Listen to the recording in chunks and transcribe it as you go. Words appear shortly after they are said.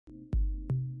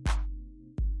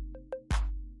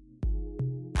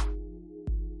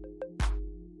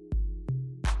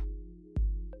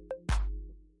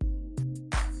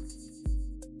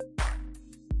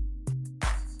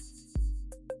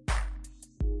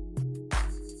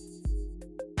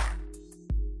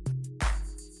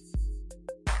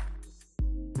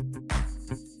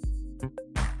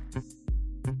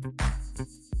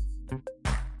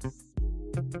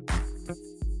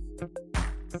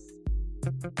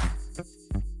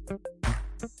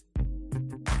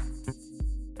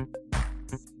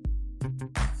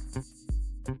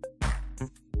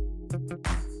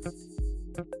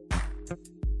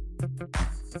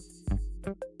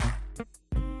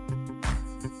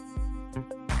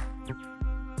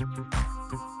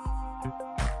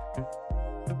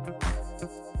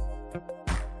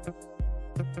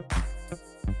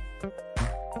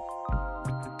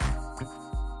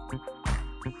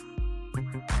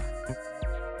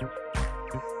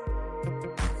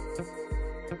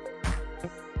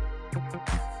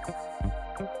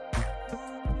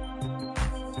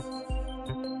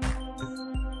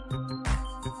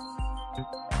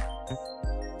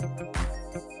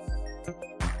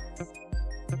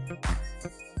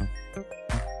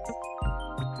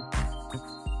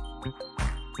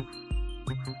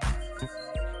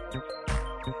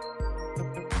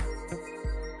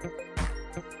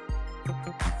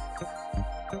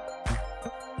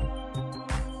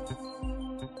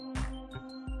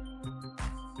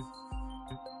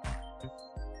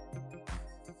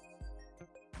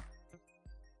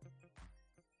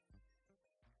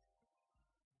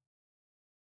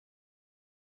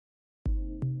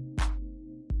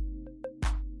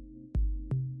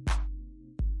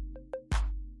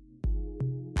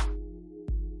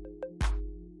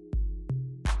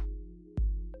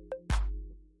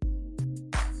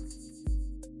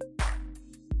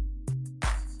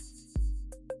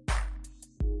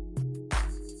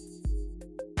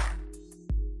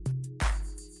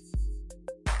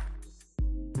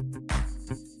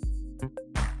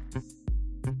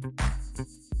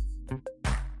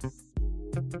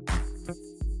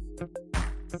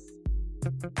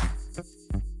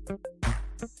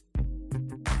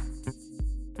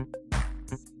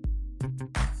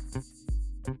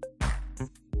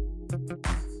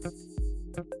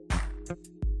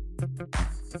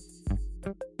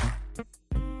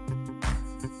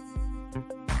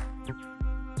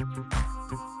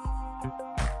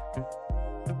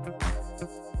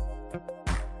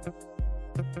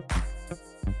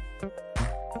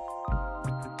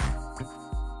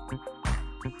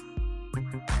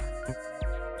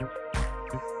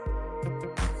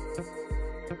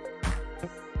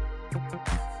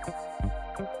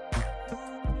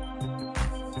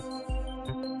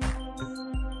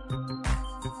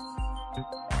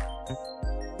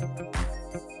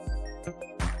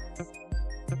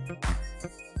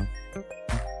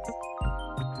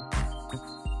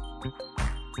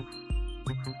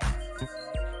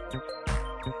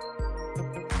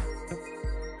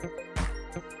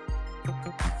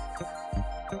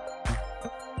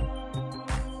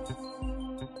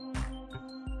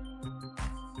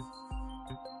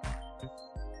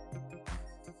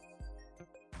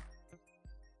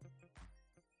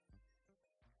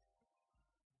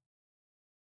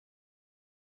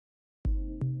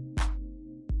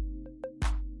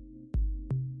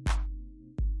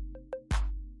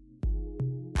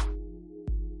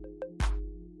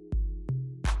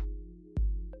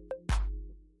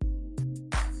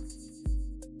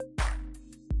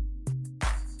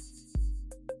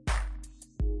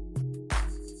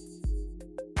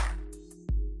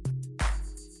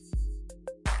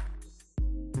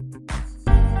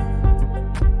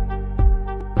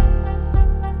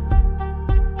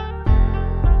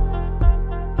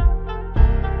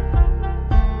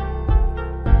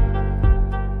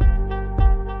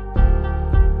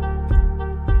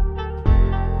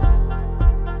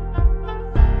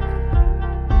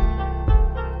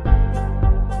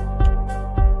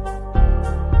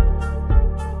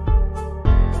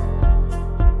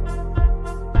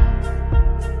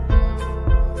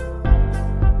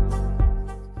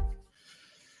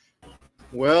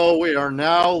Well, we are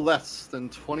now less than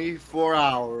 24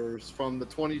 hours from the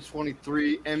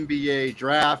 2023 NBA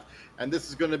draft, and this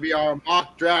is going to be our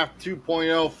mock draft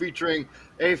 2.0 featuring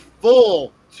a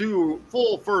full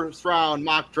first round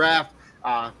mock draft.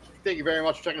 Thank you very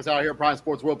much for checking us out here at Prime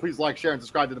Sports World. Please like, share, and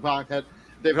subscribe to the podcast.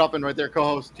 David Huffman right there,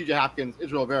 co-host. TJ Hopkins,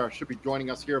 Israel Vera should be joining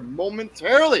us here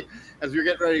momentarily as we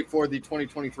get ready for the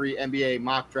 2023 NBA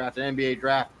mock draft and NBA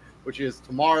draft, which is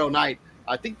tomorrow night.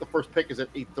 I think the first pick is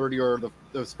at 8:30, or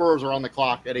the Spurs are on the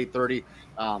clock at 8:30.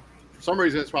 For some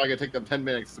reason, it's probably going to take them 10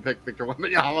 minutes to pick Victor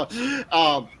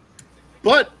Wembanyama.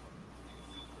 But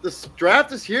the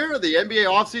draft is here. The NBA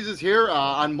offseason is here.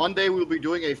 On Monday, we'll be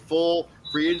doing a full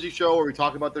free agency show where we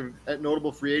talk about the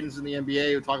notable free agents in the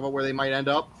NBA. We talk about where they might end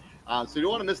up. So you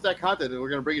don't want to miss that content, and we're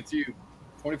going to bring it to you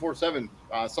 24/7.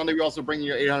 Sunday, we also bring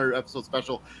you an 800 episode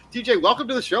special. TJ, welcome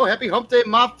to the show. Happy Hump Day,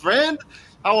 my friend.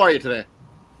 How are you today?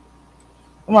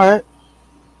 I'm all right.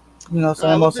 You know,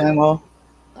 same old.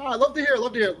 I'd love to hear.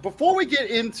 Love to hear. Before we get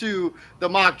into the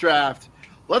mock draft,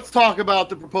 let's talk about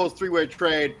the proposed three-way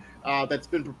trade that's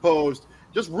been proposed.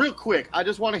 Just real quick, I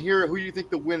just want to hear who you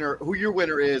think who your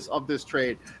winner is of this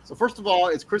trade. So first of all,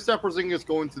 it's Kristaps Porzingis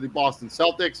going to the Boston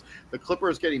Celtics, the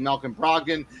Clippers getting Malcolm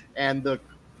Brogdon, and the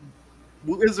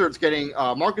Wizards getting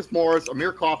Marcus Morris,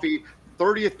 Amir Coffey,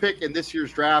 30th pick in this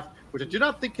year's draft, which I do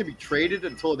not think can be traded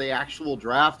until the actual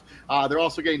draft. They're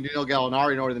also getting Danilo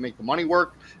Gallinari in order to make the money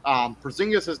work.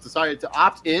 Porzingis has decided to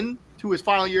opt in to his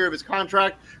final year of his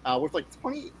contract worth like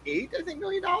 $28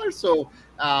 million. So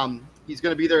he's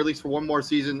going to be there at least for one more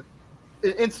season.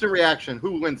 Instant reaction.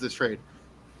 Who wins this trade?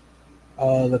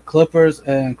 The Clippers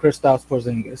and Kristaps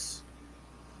Porzingis.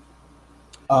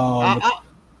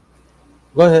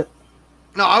 Go ahead.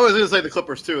 No, I was going to say the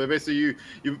Clippers too. Basically, you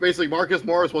basically Marcus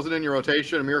Morris wasn't in your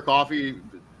rotation. Amir Coffey,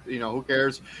 who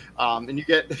cares? And you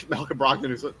get Malcolm Brogdon,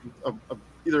 who's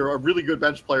either a really good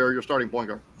bench player or your starting point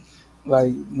guard.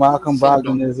 Like Malcolm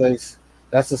Brogdon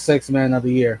that's the sixth man of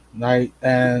the year, right?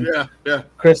 And yeah.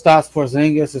 Kristaps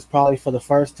Porzingis is probably for the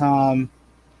first time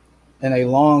in a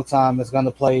long time is going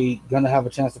to have a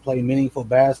chance to play meaningful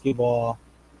basketball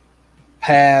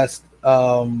past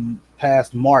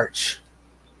March.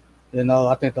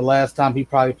 I think the last time he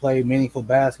probably played meaningful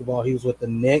basketball, he was with the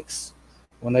Knicks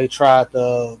when they tried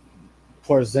the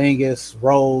Porzingis,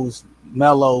 Rose,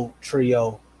 Melo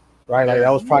trio, right? Like that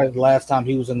was probably the last time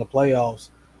he was in the playoffs.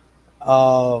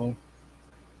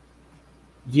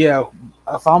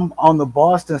 If I'm on the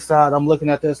Boston side, I'm looking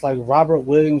at this like Robert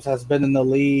Williams has been in the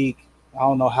league. I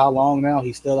don't know how long now.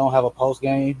 He still don't have a post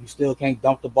game. You still can't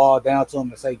dump the ball down to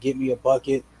him and say, "Get me a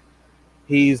bucket."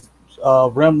 He's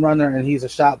rim runner and he's a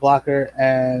shot blocker,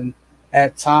 and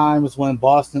at times when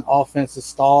Boston offense is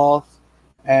stalled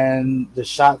and the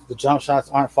jump shots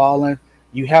aren't falling,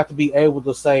 you have to be able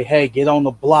to say, hey, get on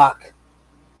the block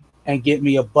and get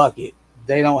me a bucket.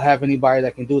 They don't have anybody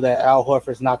that can do that. Al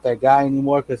Horford's not that guy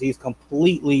anymore because he's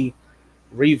completely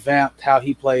revamped how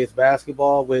he plays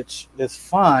basketball, which is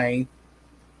fine.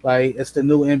 Like, it's the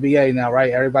new NBA now,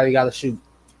 right? Everybody got to shoot.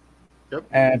 Yep.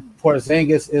 And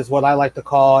Porzingis is what I like to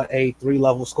call a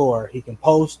 3-level scorer. He can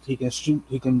post, he can shoot,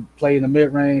 he can play in the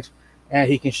mid-range, and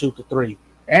he can shoot the three.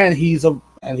 And he's a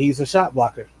shot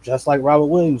blocker, just like Robert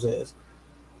Williams is.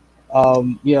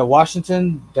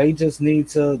 Washington, they just need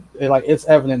to it's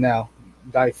evident now.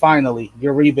 Like, finally,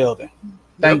 you're rebuilding.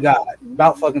 Thank God.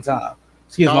 About fucking time.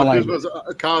 Excuse my language.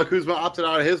 Kyle Kuzma opted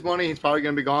out of his money. He's probably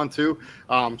going to be gone too.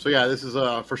 This is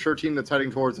a for sure team that's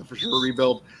heading towards a for sure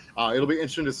rebuild. It'll be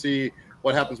interesting to see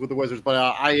what happens with the Wizards. But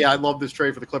I love this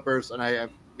trade for the Clippers, and as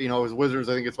Wizards,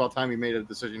 I think it's about time he made a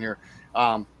decision here.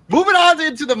 Moving on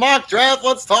into the mock draft,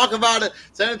 let's talk about it.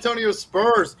 San Antonio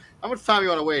Spurs. How much time you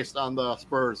want to waste on the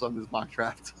Spurs on this mock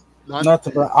draft?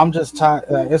 Nothing. I'm just tired.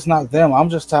 It's not them. I'm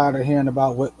just tired of hearing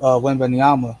about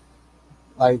Wembanyama.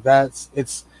 Like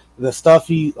it's the stuff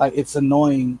it's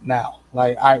annoying now.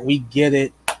 Like we get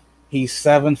it. He's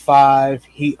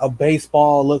 7'5". A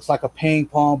baseball looks like a ping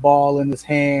pong ball in his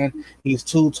hand. He's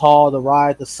too tall to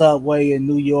ride the subway in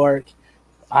New York.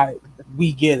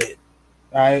 We get it.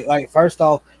 All right. Like, first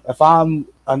off, if I'm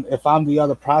the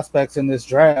other prospects in this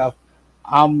draft,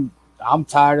 I'm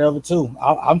tired of it too.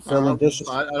 I'm feeling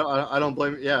disrespect. I don't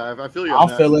blame. Yeah, I feel you.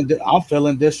 I'm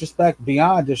feeling disrespect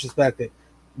beyond disrespected.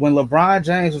 When LeBron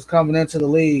James was coming into the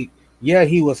league, yeah,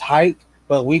 he was hyped.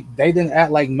 But they didn't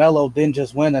act like Melo didn't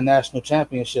just win a national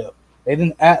championship. They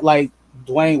didn't act like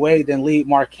Dwayne Wade didn't lead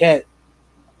Marquette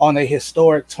on a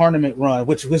historic tournament run,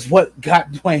 which was what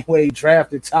got Dwayne Wade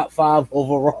drafted top 5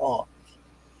 overall.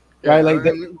 Yeah,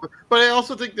 right? But I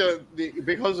also think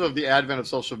because of the advent of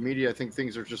social media, I think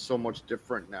things are just so much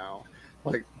different now.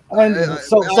 Like, what does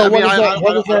that mean?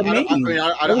 What does that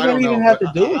even have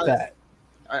to do with that?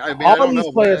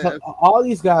 All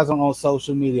these guys are on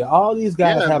social media. All these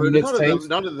guys have mixtapes.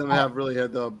 None of them have really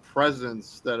had the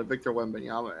presence that a Victor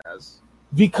Wembanyama has.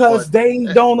 Because they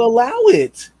don't allow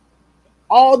it.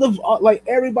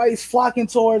 Everybody's flocking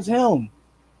towards him.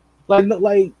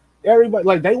 Like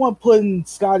everybody, they weren't putting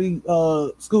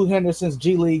Scoot Henderson's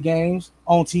G League games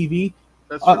on TV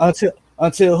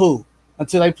until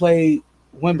they played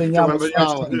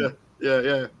Wembanyama.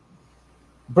 Yeah.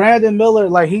 Brandon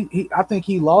Miller, I think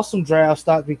he lost some draft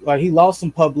stock. He lost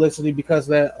some publicity because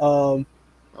that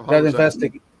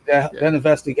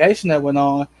investigation that went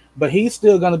on. But he's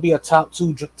still going to be a top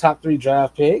 3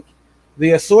 draft pick. The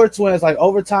Asur twins,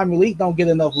 Overtime Elite, don't get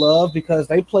enough love because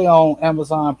they play on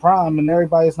Amazon Prime, and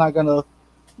everybody's not going to.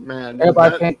 Man,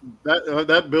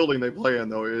 that building they play in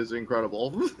though is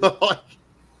incredible.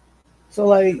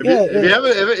 So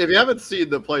if you haven't seen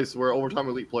the place where Overtime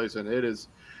Elite plays in, it is.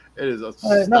 It is No,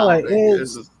 like astounding. It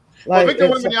is it's well, like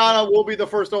Victor it's Wembanyama will be the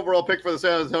first overall pick for the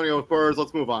San Antonio Spurs.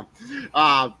 Let's move on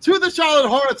to the Charlotte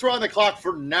Hornets. We're on the clock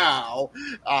for now,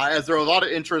 as there are a lot of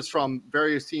interest from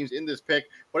various teams in this pick.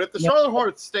 But if the Charlotte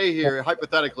Hornets stay here,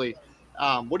 hypothetically,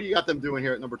 what do you got them doing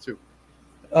here at number 2?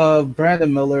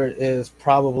 Brandon Miller is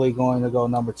probably going to go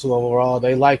number 2 overall.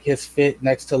 They like his fit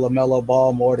next to LaMelo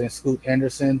Ball more than Scoot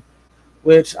Henderson,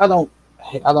 which I don't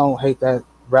hate that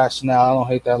rationale. I don't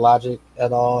hate that logic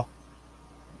at all.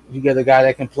 You get a guy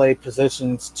that can play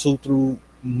positions 2 through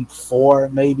 4,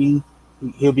 maybe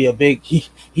he'll be a big he'd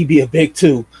be a big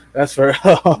 2. That's for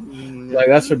like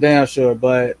that's for damn sure.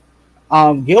 But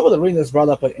Gilbert Arenas brought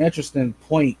up an interesting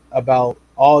point about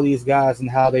all these guys and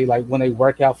how they like when they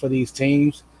work out for these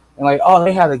teams and like, oh,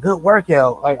 they had a good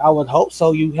workout. Like I would hope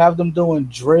so. You have them doing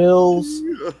drills,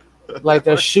 like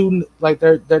they're shooting, like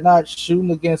they're not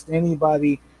shooting against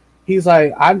anybody. He's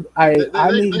like,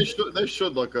 they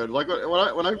should look good. Like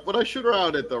when I shoot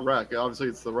around at the rec, obviously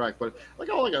it's the rec, but like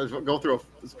I go through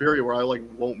this period where I like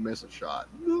won't miss a shot.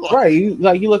 Right, you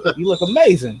look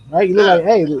amazing, right? You look like,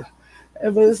 hey,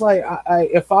 but it's like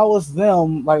if I was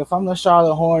them, like if I'm the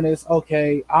Charlotte Hornets,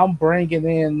 okay, I'm bringing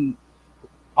in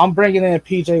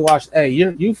PJ Washington. Hey,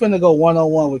 you finna go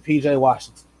 1-on-1 with PJ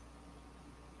Washington,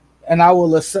 and I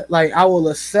will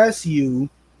assess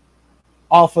you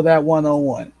off of that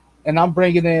 1-on-1. And I'm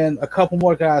bringing in a couple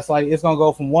more guys. Like it's gonna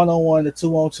go from 1-on-1 to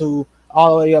 2-on-2,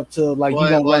 all the way up to like you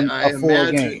gonna run a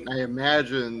full game. I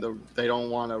imagine they don't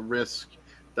want to risk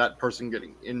that person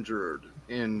getting injured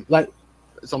in like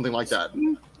something like that.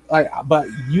 Like, but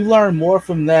you learn more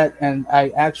from that and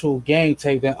actual game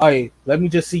tape than hey, let me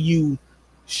just see you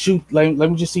shoot. Let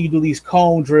me just see you do these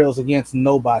cone drills against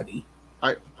nobody.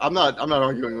 I'm not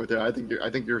arguing with you. I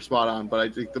think you're spot on. But I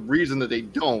think the reason that they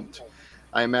don't,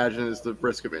 I imagine, is the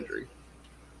risk of injury.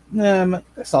 Nah, man,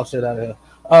 that's all shit out of here.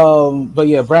 But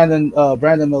yeah, Brandon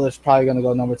Miller's probably gonna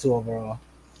go number 2 overall.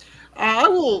 I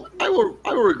will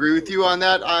agree with you on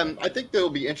that. I think they'll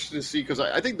be interested to see because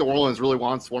I think New Orleans really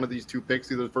wants one of these 2 picks,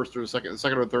 either the first or the second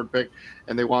or third pick,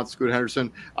 and they want Scoot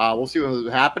Henderson. We'll see what's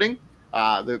happening.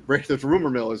 The rumor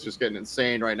mill is just getting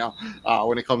insane right now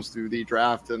when it comes to the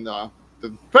draft and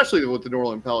especially with the New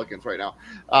Orleans Pelicans right now.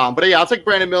 But yeah, I'll take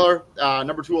Brandon Miller,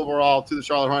 number 2 overall to the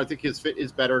Charlotte Hornets. I think his fit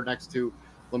is better next to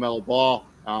LaMelo Ball.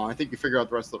 I think you figure out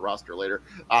the rest of the roster later.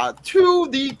 To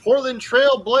the Portland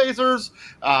Trail Blazers,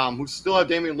 who still have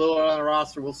Damian Lillard on the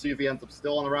roster. We'll see if he ends up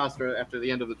still on the roster after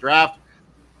the end of the draft.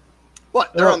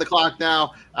 But they're on the clock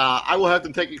now. I will have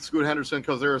them taking Scoot Henderson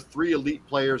because there are 3 elite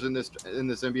players in this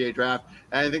NBA draft,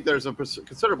 and I think there's a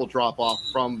considerable drop off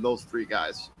from those 3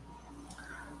 guys.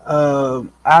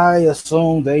 I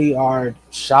assume they are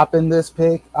shopping this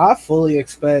pick. I fully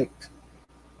expect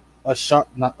either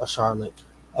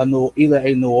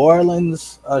a New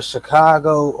Orleans, a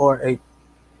Chicago, or a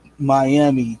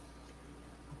Miami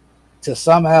to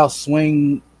somehow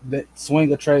swing a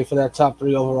trade for that top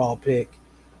 3 overall pick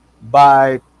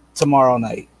by tomorrow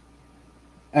night.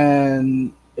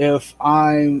 And if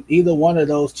I'm either one of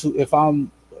those 2, if I'm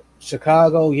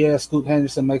Chicago, yeah, Scoot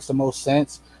Henderson makes the most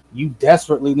sense. You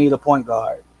desperately need a point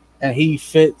guard, and he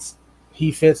fits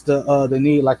the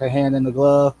need like a hand in the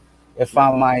glove. If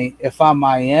I'm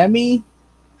Miami,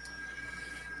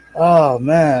 oh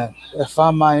man, if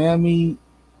I'm Miami,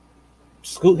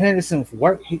 Scoot Henderson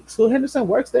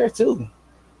works there too.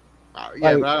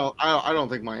 Yeah, but I don't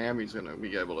think Miami's going to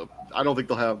be able to. I don't think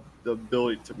they'll have the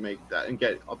ability to make that and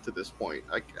get up to this point.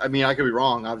 I mean, I could be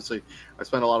wrong. Obviously, I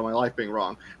spent a lot of my life being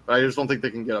wrong, but I just don't think they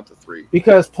can get up to 3.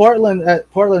 Because Portland at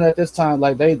this time,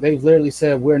 like they've literally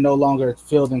said we're no longer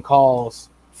fielding calls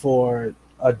for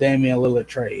a Damian Lillard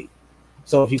trade.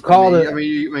 So if you call it,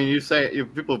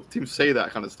 teams say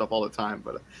that kind of stuff all the time,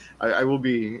 but I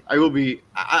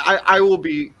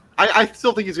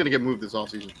still think he's going to get moved this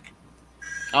offseason.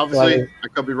 Obviously, I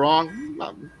could be wrong.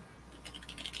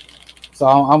 So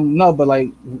I'm no, but like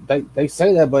they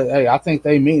say that, but hey, I think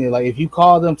they mean it. Like if you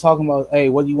call them talking about, hey,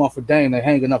 what do you want for Dame? They're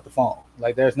hanging up the phone.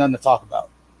 Like there's nothing to talk about.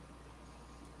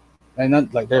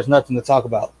 There's nothing to talk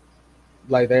about.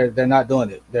 Like they're not doing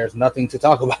it. There's nothing to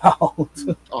talk about.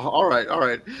 All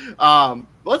right.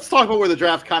 Let's talk about where the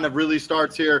draft kind of really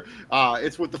starts here.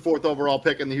 It's with the 4th overall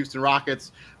pick in the Houston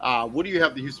Rockets. What do you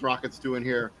have the Houston Rockets doing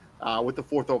here? With the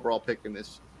 4th overall pick in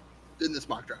this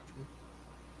mock draft.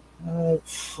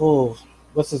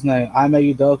 What's his name? Ime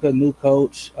Udoka, new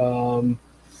coach. They're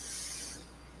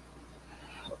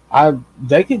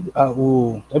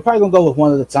probably gonna go with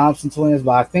one of the Thompson twins,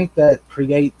 but I think that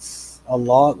creates a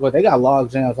log. Well, they got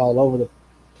log jams all over the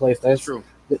place. That's true.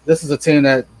 This is a team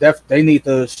that they need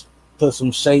to put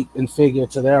some shape and figure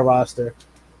to their roster.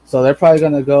 So they're probably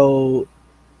gonna go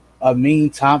Amin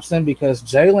Thompson because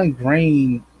Jalen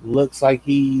Green looks like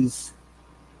he's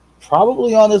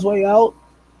probably on his way out,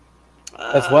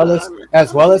 as well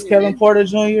as Kevin Porter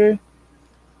Jr.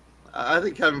 I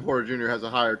think Kevin Porter Jr. has a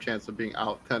higher chance of being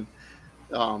out than,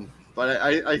 but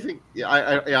I think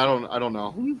I don't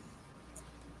know.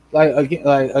 Like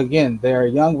again, they're a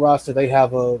young roster. They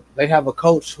have a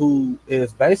coach who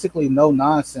is basically no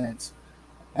nonsense,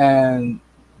 and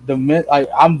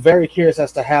I'm very curious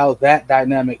as to how that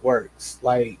dynamic works.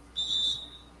 Like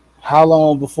how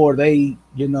long before they,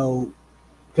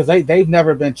 because they've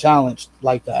never been challenged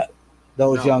like that.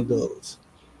 Those No. young dudes,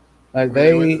 like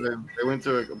I mean, they went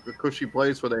to a cushy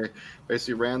place where they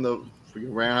basically ran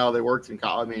how they worked in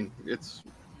college. I mean, it's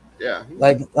yeah.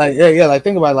 yeah. Like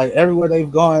think about it, like everywhere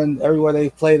they've gone, everywhere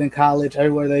they've played in college,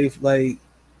 everywhere they've like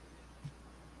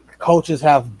coaches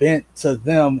have bent to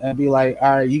them and be like,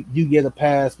 all right, you get a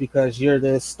pass because you're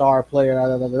this star player. Da,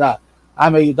 da, da, da, da.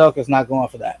 Ime Udoka's not going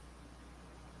for that.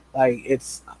 Like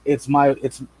it's my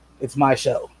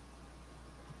show.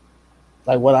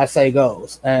 Like what I say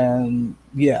goes, and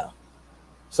yeah.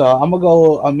 So I'm gonna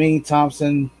go Amin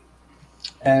Thompson,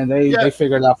 and they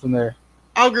figure it out from there.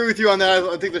 I'll agree with you on that.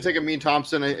 I think they're taking Amin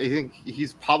Thompson. I think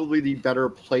he's probably the better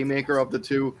playmaker of the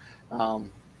two.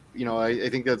 I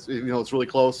think that's it's really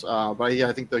close. But yeah,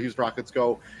 I think the Houston Rockets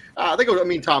they go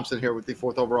Amin Thompson here with the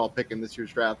 4th overall pick in this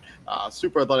year's draft.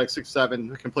 Super athletic,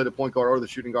 6'7", can play the point guard or the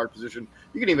shooting guard position.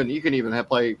 You can even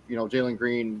play Jalen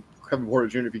Green, Kevin Porter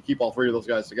Jr. if you keep all three of those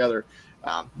guys together.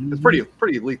 It's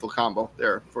pretty lethal combo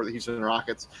there for the Houston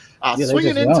Rockets.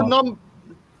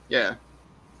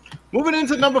 Moving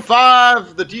into number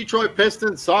 5, the Detroit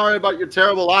Pistons. Sorry about your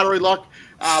terrible lottery luck,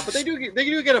 but they do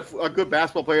get a good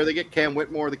basketball player. They get Cam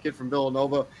Whitmore, the kid from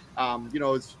Villanova.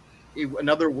 It's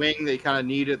another wing they kind of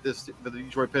need at the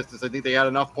Detroit Pistons. I think they got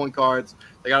enough point guards.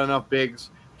 They got enough bigs.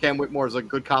 Cam Whitmore is a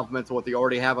good complement to what they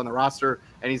already have on the roster,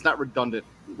 and he's not redundant,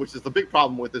 which is the big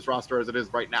problem with this roster as it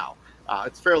is right now.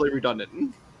 It's fairly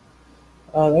redundant.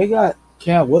 They got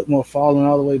Cam Whitmore falling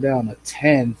all the way down to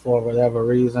 10 for whatever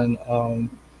reason.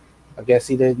 I guess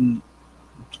he didn't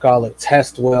call it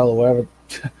test well or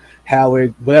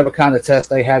whatever, whatever kind of test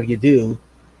they have you do.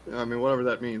 I mean, whatever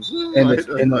that means. In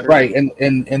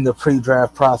the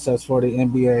pre-draft process for the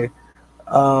NBA.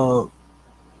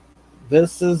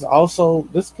 This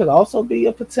could also be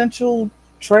a potential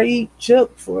trade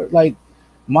chip for like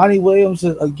Monty Williams.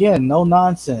 Is, again, no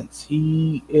nonsense.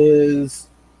 He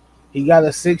got a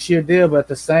 6-year deal, but at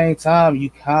the same time, you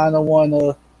kind of want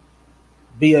to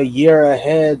be a year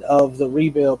ahead of the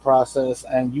rebuild process,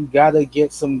 and you got to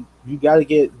get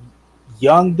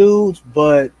young dudes,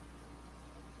 but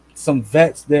some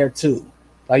vets there too.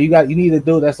 Like you need a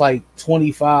dude that's like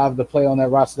 25 to play on that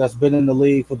roster that's been in the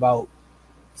league for about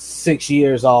 6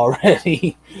 years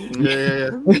already.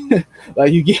 Yeah.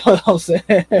 Like you get what I'm saying?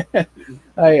 Like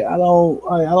I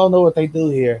don't know what they do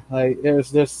here. Like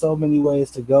there's so many ways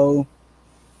to go.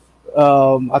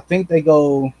 I think they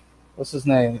go. What's his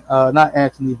name? Not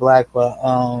Anthony Black, but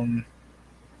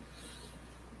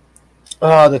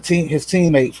his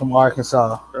teammate from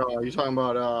Arkansas. You're talking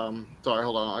about sorry,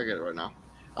 hold on, I get it right now.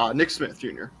 Nick Smith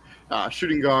Jr.,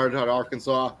 shooting guard out of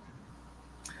Arkansas.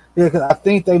 Yeah, because I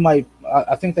think they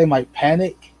might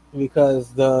panic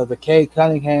because the Cade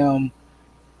Cunningham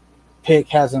pick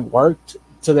hasn't worked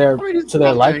to their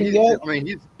liking yet. I mean,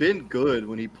 he's been good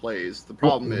when he plays. The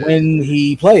problem is when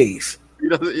he plays.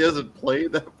 He hasn't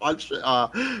played that much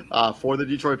for the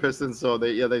Detroit Pistons, so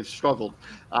they've struggled.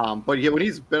 But yeah, when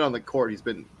he's been on the court, he's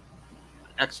been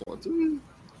excellent.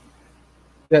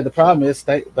 Yeah, the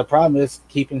problem is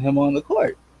keeping him on the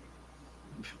court.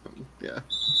 Yeah,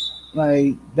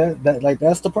 like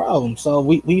that's the problem. So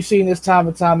we've seen this time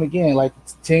and time again. Like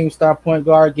team star point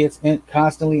guard gets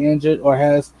constantly injured or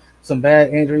has some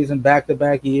bad injuries in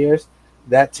back-to-back years.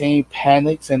 That team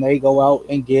panics and they go out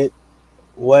and get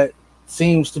what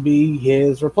seems to be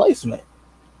his replacement.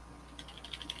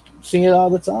 See it all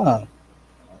the time.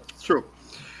 It's true.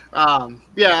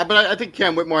 Yeah, but I think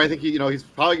Cam Whitmore. I think he's going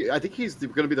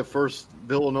to be the first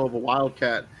Villanova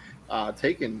Wildcat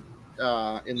taken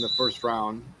in the first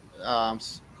round.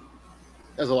 As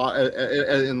a lot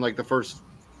in like the first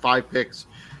 5 picks,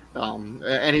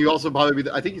 and he also probably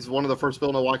I think he's one of the first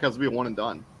Villanova Wildcats to be a one and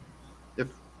done, if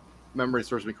memory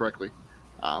serves me correctly.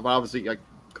 But obviously I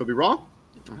could be wrong.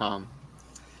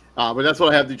 But that's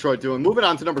what I have Detroit doing. Moving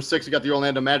on to number 6, we got the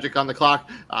Orlando Magic on the clock.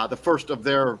 The first of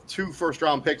their 2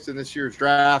 first-round picks in this year's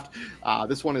draft.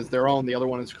 This one is their own. The other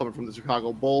one is coming from the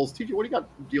Chicago Bulls. TJ, what do you got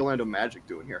the Orlando Magic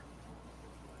doing here?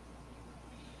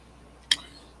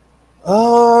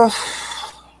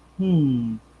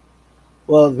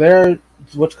 Well, they're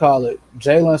what you call it.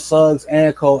 Jalen Suggs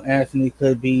and Cole Anthony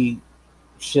could be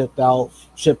shipped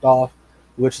off,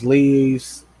 which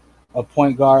leaves a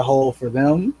point guard hole for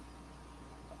them.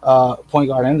 Point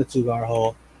guard and the two guard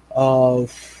hole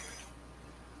of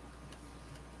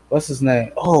what's his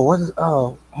name? Oh, what is?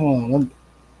 Oh, hold on.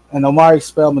 And Omari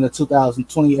Spellman in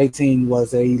 2018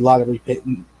 was a lottery pick,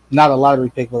 not a lottery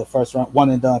pick, but a first round one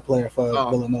and done player for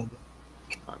Villanova.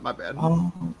 My bad.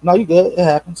 No, you good. It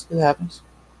happens. It happens.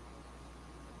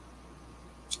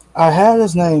 I had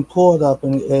his name pulled up,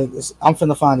 and I'm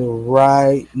finna find it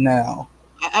right now.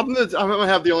 I'm gonna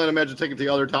have the Orlando Magic taking the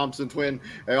other Thompson twin.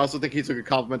 I also think he's a good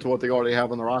complement to what they already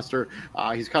have on the roster.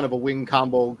 He's kind of a wing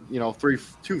combo,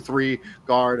 3-2-3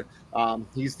 guard.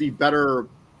 He's the better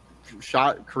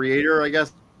shot creator, I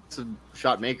guess,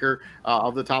 shot maker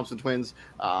of the Thompson twins,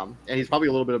 and he's probably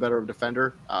a little bit better of a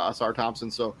defender, Asar Thompson.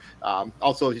 So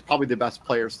also he's probably the best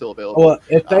player still available. Well,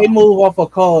 if they move off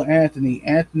of Cole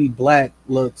Anthony Black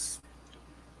makes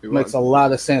a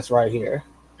lot of sense right here.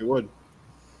 It would.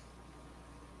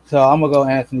 So I'm gonna go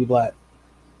Anthony Black.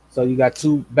 So you got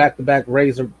two back-to-back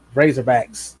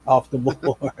Razorbacks off the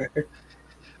board.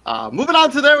 Moving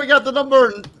on to there, we got the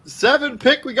number 7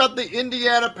 pick. We got the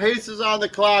Indiana Pacers on the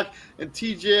clock, and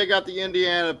TJ got the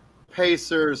Indiana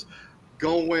Pacers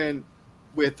going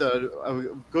with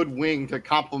a good wing to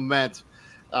complement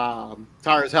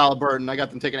Tyrese Halliburton. I got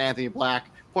them taking Anthony Black,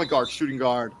 point guard, shooting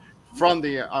guard from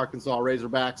the Arkansas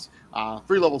Razorbacks.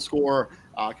 3-level scorer,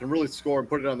 can really score and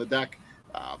put it on the deck.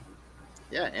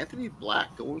 Anthony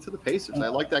Black going to the Pacers. I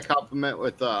like that compliment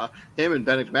with him and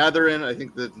Bennett Mathurin. I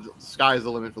think the sky is the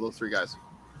limit for those 3 guys.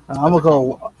 I'm gonna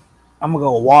go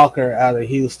Walker out of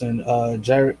Houston.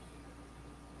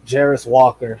 Jarris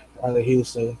Walker out of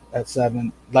Houston at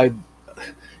 7. Like,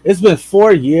 it's been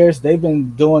 4 years. They've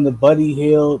been doing the Buddy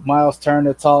Hield, Miles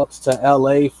Turner talks to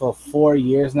LA for 4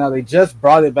 years now. They just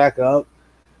brought it back up,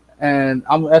 and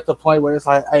I'm at the point where it's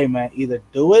like, hey man, either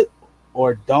do it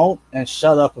or don't, and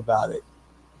shut up about it.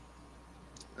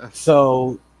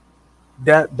 So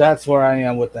that's where I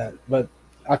am with that. But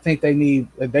I think they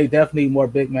definitely need more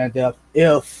big man depth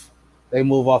if they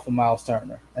move off of Miles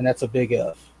Turner, and that's a big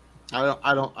if.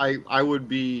 I don't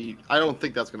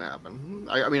think that's going to happen.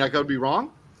 I mean, I could be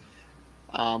wrong,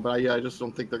 but I just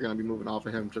don't think they're going to be moving off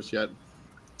of him just yet.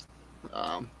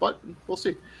 But we'll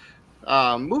see.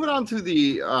 Moving on to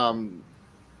the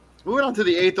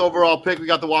 8th overall pick, we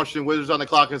got the Washington Wizards on the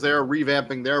clock as they're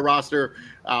revamping their roster.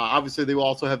 Obviously, they will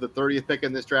also have the 30th pick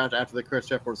in this draft after the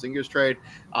Kristaps Porzingis trade.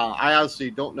 I honestly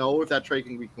don't know if that trade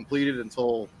can be completed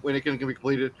until when it can be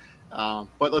completed.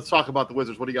 But let's talk about the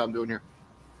Wizards. What do you got them doing here?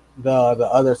 The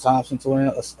other Thompson twin,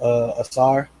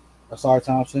 Asar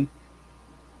Thompson.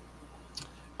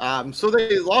 So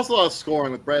they lost a lot of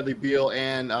scoring with Bradley Beal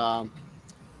and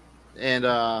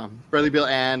Kristaps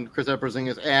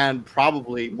Porzingis, and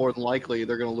probably more than likely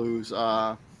they're going to lose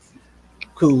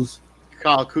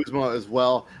Kyle Kuzma as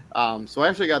well. So I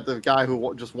actually got the guy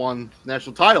who just won the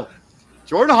national title,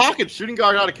 Jordan Hawkins, shooting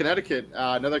guard out of Connecticut,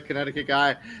 another Connecticut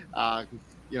guy,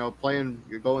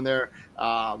 going there,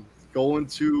 going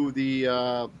to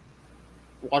the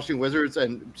Washington Wizards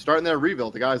and starting their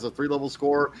rebuild. The guy's a 3-level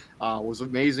scorer, was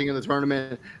amazing in the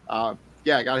tournament. I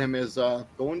got him as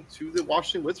going to the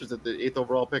Washington Wizards at the 8th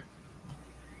overall pick.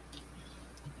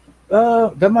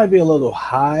 That might be a little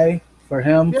high for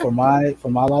him, for my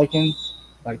liking,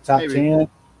 like top 10. Maybe.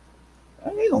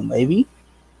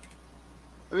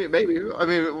 I mean, maybe. We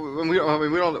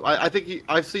don't. I think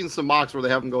I've seen some mocks where they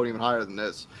have him going even higher than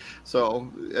this. So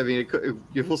I mean,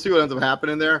 we'll see what ends up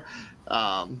happening there.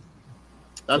 That's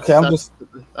the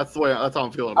way. That's how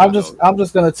I'm feeling. I'm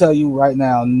just gonna tell you right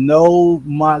now. No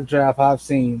mock draft I've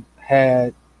seen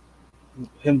had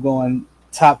him going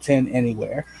top 10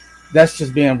 anywhere. That's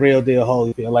just being real deal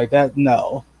Holyfield. Like that,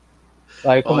 no.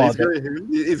 Like, come on.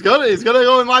 He's gonna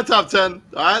go in my top 10.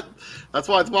 All right, that's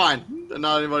why it's mine and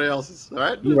not anybody else's. All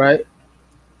right. You're right.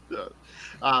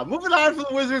 Moving on from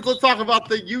the Wizards, let's talk about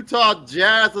the Utah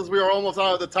Jazz as we are almost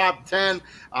out of the top 10.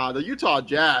 The Utah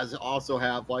Jazz also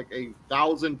have like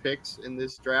 1,000 picks in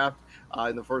this draft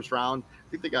in the first round.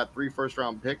 I think they got 3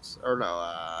 first-round picks, or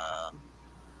no,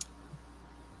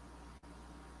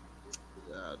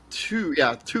 3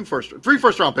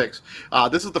 first-round picks.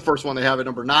 This is the first one they have at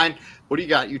number 9. What do you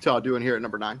got Utah doing here at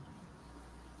number 9?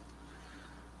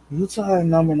 Utah at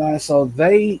number 9. So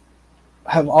they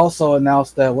have also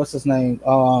announced that what's his name,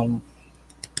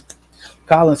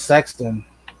 Colin Sexton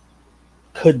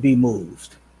could be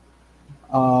moved.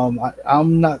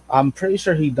 I'm pretty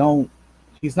sure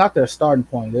he's not their starting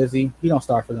point, is he? He don't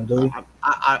start for them, do he?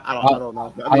 I don't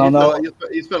know. I don't know.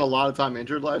 He spent a lot of time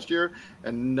injured last year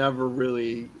and never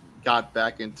really got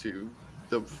back into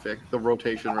the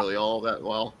rotation really all that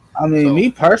well. I mean, So, me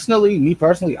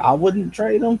personally, I wouldn't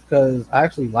trade him because I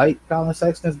actually like Colin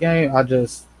Sexton's game. I I don't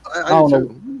do know,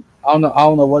 too. I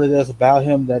don't know what it is about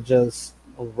him that just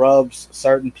rubs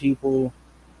certain people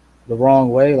the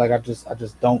wrong way. Like I just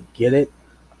don't get it.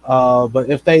 But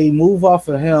if they move off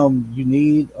of him, you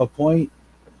need a point.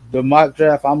 The mock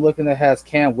draft I'm looking at has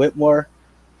Cam Whitmore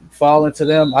fall into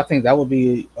them. I think that would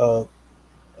be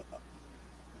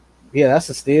yeah, that's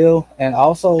a steal, and Yeah.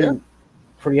 also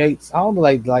creates. I don't know,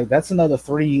 like that's another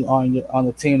three on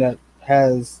the team that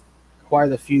has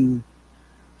quite a few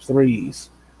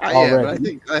threes Yeah, but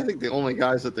already. I think the only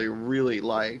guys that they really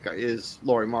like is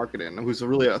Laurie Marketing, who's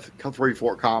really a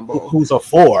 3-4 combo. Who's a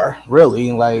four,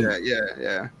 really? Like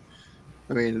Yeah.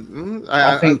 I mean,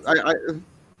 I think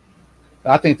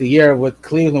I think the year with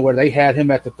Cleveland where they had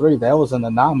him at the three, that was an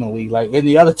anomaly. Like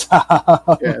any other time.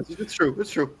 yeah, it's true.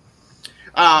 It's true.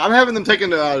 I'm having them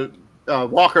taking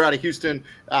Walker out of Houston,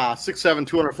 6'7",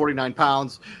 249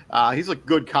 pounds. He's a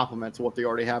good complement to what they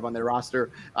already have on their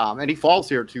roster, and he falls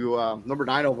here to number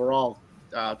 9 overall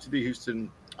to the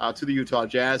Utah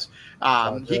Jazz.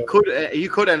 He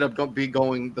could end up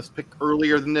going this pick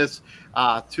earlier than this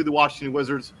to the Washington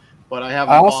Wizards, but I have.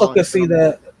 I also could see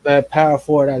that power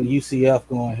forward out of UCF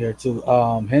going here too.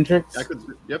 Hendricks. I could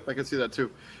see that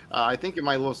too. I think in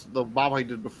the mob I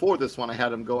did before this one, I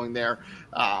had him going there,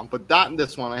 but not in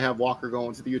this one. I have Walker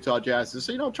going to the Utah Jazz.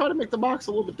 So try to make the mocks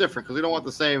a little bit different because we don't want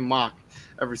the same mock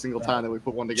every single time that we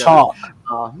put one together. Chalk.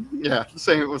 Yeah,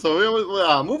 same. So it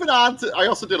was, moving on to. I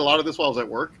also did a lot of this while I was at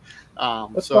work.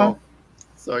 That's fine.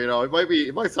 So it might be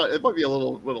a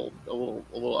little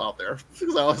out there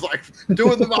because I was like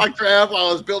doing the mock draft while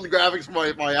I was building graphics for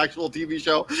my actual TV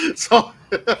show. So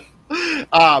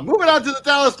moving on to the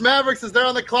Dallas Mavericks as they're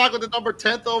on the clock with the number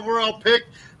 10th overall pick.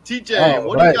 TJ,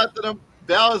 what do you got to the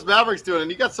Dallas Mavericks doing? And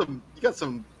you got some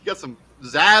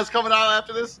Zaz coming out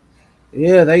after this?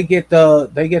 Yeah, they get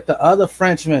the other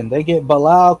Frenchman. They get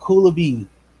Bilal Coulibaly.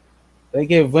 They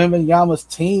get Wembanyama's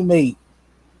teammate,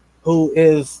 who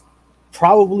is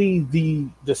probably the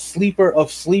sleeper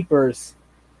of sleepers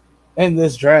in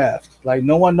this draft. Like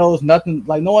no one knows nothing.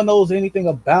 Like no one knows anything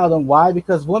about him. Why?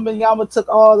 Because Wembanyama took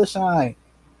all the shine.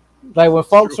 Like when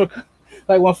folks were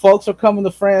coming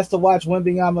to France to watch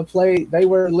Wembanyama play, they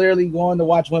were literally going to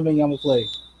watch Wembanyama play.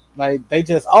 Like they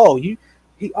just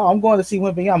I'm going to see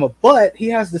Wembanyama, but he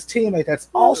has this teammate that's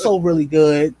also really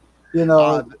good.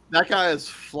 That guy is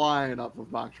flying up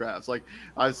with mock drafts. Like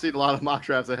I've seen a lot of mock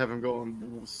drafts that have him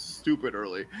going stupid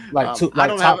early,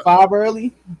 top 5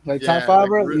 early, top 5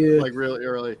 early, like really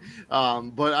early.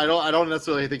 But I don't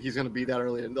necessarily think he's going to be that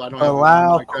early. I don't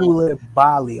Bilal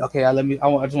Coulibaly. Okay, I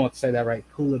just want to say that right.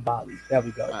 Coulibaly. There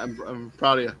we go. I'm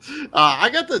proud of you. I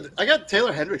got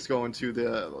Taylor Hendricks going to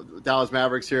the Dallas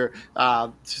Mavericks here.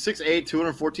 6'8",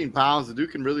 214 pounds. The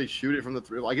dude can really shoot it from the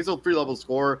three. Like he's a 3-level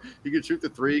scorer. He can shoot the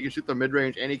three. He can shoot the mid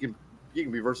range, and he can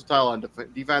be versatile on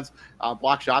defense.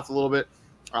 Block shots a little bit.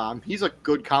 He's a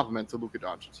good complement to Luka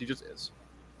Doncic. He just is.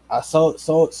 So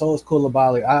is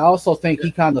Coulibaly. I also think he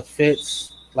kind of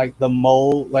fits like the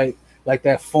mold, like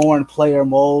that foreign player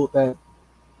mold that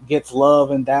gets love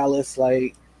in Dallas.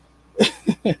 Like,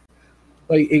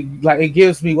 it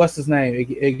gives me what's his name?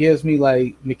 It gives me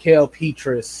like Mikael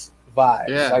Petrus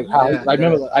vibes.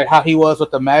 Remember how he was with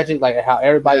the Magic, like how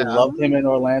everybody loved him in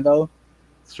Orlando.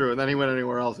 It's true, and then he went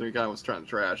anywhere else, and he kind of was trying to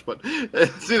trash. But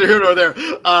it's neither here nor there.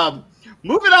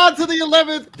 Moving on to the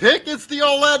 11th pick, it's the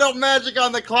Orlando Magic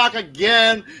on the clock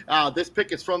again. This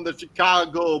pick is from the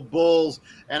Chicago Bulls,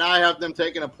 and I have them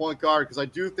taking a point guard because I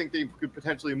do think they could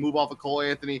potentially move off of Cole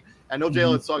Anthony. I know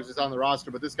Jalen Suggs is on the roster,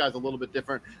 but this guy's a little bit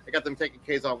different. I got them taking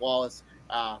Kazon Wallace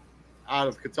out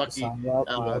of Kentucky.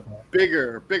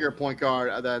 Bigger point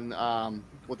guard than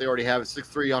what they already have is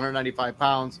 6'3", 195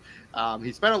 pounds.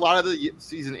 He spent a lot of the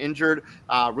season injured,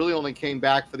 really only came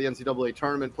back for the NCAA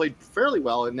tournament, played fairly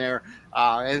well in there,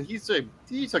 and he's a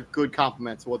good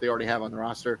complement to what they already have on the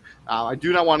roster. I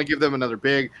do not want to give them another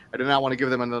big. I do not want to give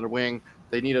them another wing.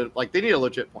 They need a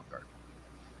legit point guard.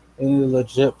 They need a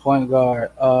legit point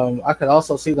guard. I could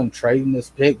also see them trading this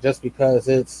pick just because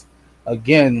it's,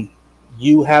 again,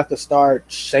 you have to start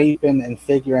shaping and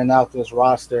figuring out this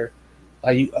roster.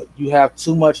 Like you have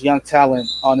too much young talent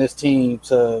on this team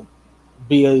to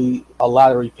be a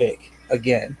lottery pick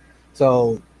again.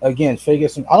 So again, figure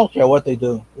some. I don't care what they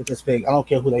do with this pick. I don't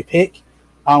care who they pick.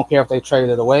 I don't care if they trade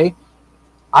it away.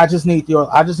 I just need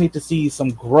to see some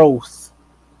growth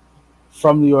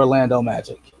from the Orlando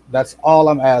Magic. That's all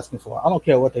I'm asking for. I don't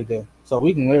care what they do. So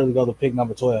we can literally go to pick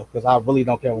number 12 because I really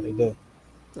don't care what they do.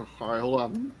 All right, hold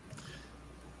on.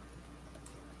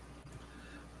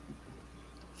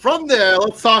 From there,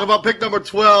 let's talk about pick number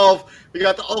 12. We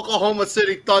got the Oklahoma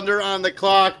City Thunder on the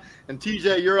clock, and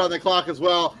TJ, you're on the clock as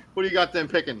well. What do you got them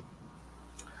picking?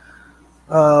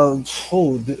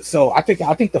 So I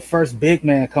think the first big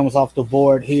man comes off the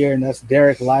board here, and that's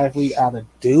Derek Lively out of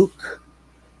Duke.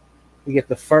 We get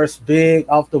the first big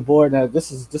off the board. Now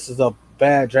this is a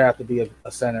bad draft to be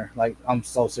a center. Like, I'm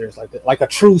so serious, like a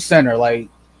true center. Like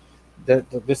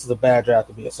this is a bad draft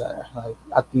to be a center. Like,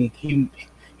 I think he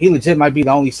legit might be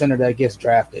the only center that gets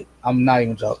drafted. I'm not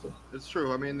even joking. It's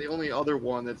true. I mean, the only other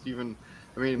one that's even,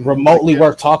 remotely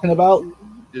worth talking about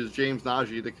is James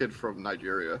Nagy, the kid from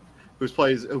Nigeria, who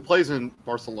plays in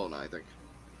Barcelona, I think.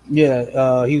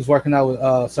 Yeah, he's working out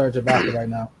with Serge Ibaka right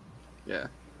now. Yeah.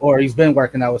 Or he's been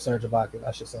working out with Serge Ibaka,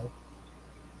 I should say.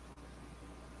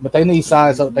 But they need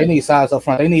size up. They need size up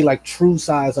front. They need like true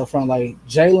size up front. Like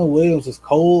Jalen Williams is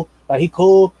cool. Like, he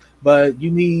cool, but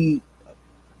you need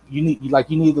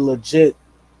the legit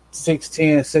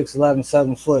 6'10", 6'11",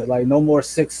 7 foot. Like, no more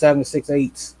 6'7",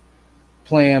 6'8"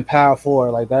 playing power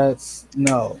forward. Like, that's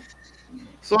no.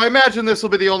 So I imagine this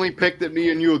will be the only pick that me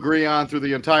and you agree on through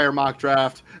the entire mock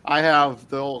draft. I have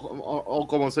the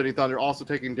Oklahoma City Thunder also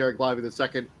taking Derek Lively the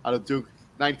second out of Duke,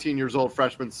 19 years old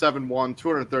freshman, 7'1",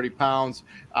 230 pounds.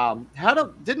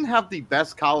 Didn't have the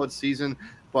best college season,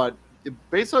 but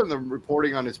based on the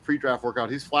reporting on his pre-draft workout,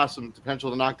 he's flashed some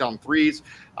potential to knock down threes.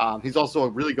 He's also a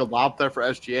really good lob threat for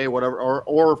SGA, whatever,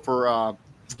 or for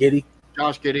Giddey.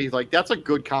 Josh Giddey. Like, that's a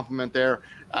good compliment there.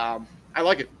 I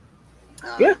like it.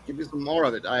 Yeah, give me some more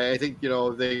of it. I think,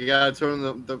 they got to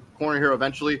turn the corner here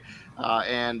eventually,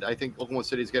 and I think Oklahoma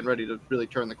City's getting ready to really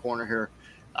turn the corner here.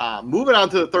 Moving on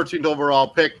to the 13th overall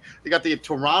pick, they got the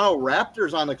Toronto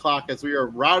Raptors on the clock as we are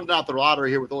rounding out the lottery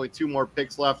here with only 2 more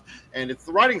picks left, and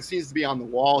the writing seems to be on the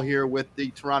wall here with the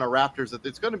Toronto Raptors that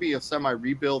it's going to be a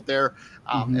semi-rebuild there,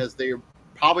 as they're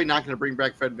probably not going to bring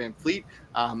back Fred VanVleet.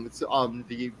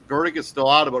 The verdict is still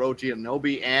out about OG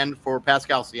Anunoby and for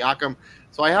Pascal Siakam.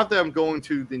 So I have them going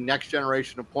to the next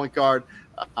generation of point guard,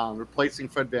 replacing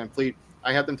Fred VanVleet.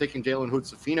 I have them taking Jalen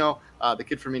Hood-Schifino, the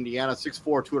kid from Indiana,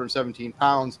 6'4", 217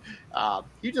 pounds.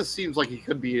 He just seems like he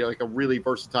could be like a really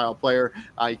versatile player.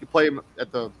 You could play him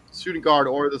at the shooting guard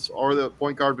or the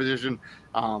point guard position.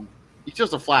 He's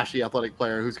just a flashy athletic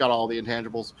player who's got all the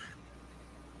intangibles.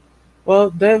 Well,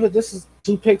 David, this is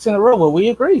 2 picks in a row, but we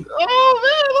agree. Oh,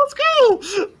 man,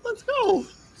 let's go.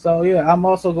 So, yeah, I'm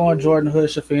also going Jordan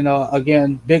Hood-Schifino.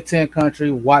 Again, Big Ten country,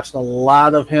 watched a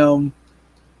lot of him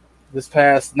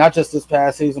not just this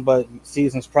past season, but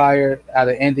seasons prior out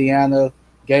of Indiana.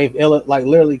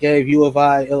 Literally gave U of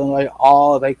I, Illinois,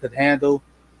 all they could handle,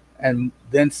 and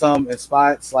then some in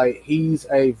spots. Like, he's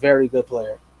a very good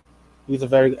player.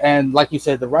 And like you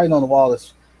said, the writing on the wall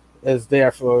is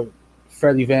there for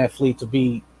Freddie VanVleet to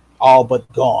be all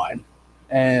but gone.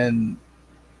 And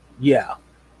yeah,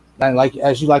 and like,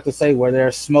 as you like to say, where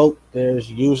there's smoke, there's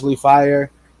usually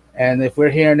fire. And if we're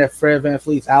hearing that Fred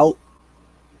VanVleet's out,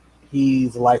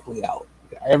 he's likely out.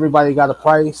 Everybody got a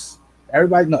price.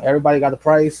 Everybody got a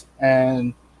price,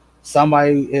 and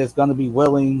somebody is going to be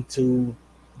willing to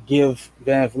give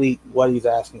VanVleet what he's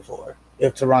asking for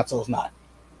if Toronto's not.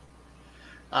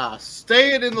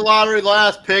 Staying in the lottery,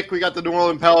 last pick, we got the New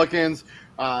Orleans Pelicans.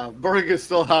 Verdict is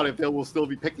still out if they will still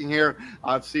be picking here.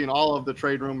 I've seen all of the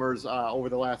trade rumors over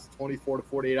the last 24 to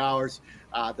 48 hours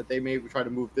that they may try to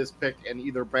move this pick and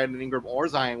either Brandon Ingram or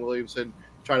Zion Williamson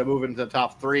try to move into the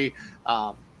top 3.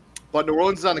 But New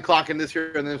Orleans is on the clock in this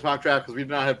mock draft because we do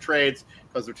not have trades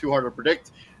because they're too hard to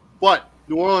predict. But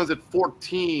New Orleans at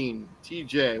 14.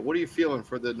 TJ, what are you feeling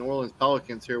for the New Orleans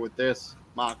Pelicans here with this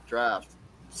mock draft?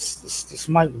 This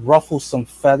might ruffle some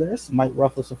feathers,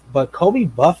 but Kobe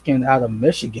Buffkin out of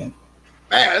Michigan.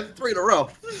 Man, that's 3 in a row.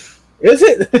 Is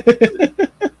it?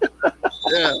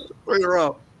 Yeah, 3 in a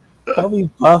row. Kobe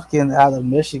Buffkin out of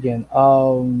Michigan.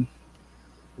 I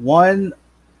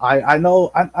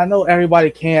know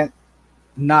everybody can't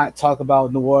not talk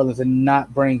about New Orleans and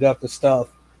not bring up the stuff,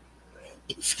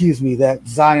 that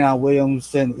Zion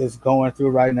Williamson is going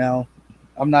through right now.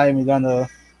 I'm not even gonna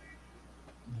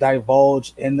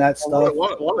divulge in that stuff.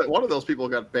 One of those people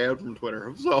got banned from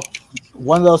Twitter. So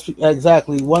one of those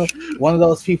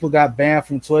people got banned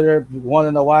from Twitter. You want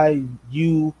to know why?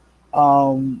 You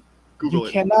Google you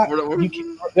cannot.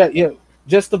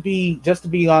 Just to be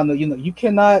on the, you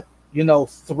cannot,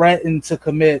 threaten to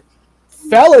commit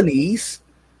felonies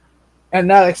and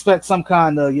not expect some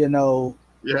kind of, yeah.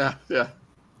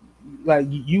 Like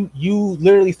you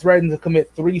literally threatened to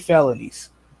commit 3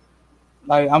 felonies.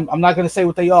 like I'm not gonna say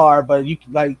what they are, but you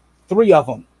like three of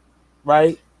them,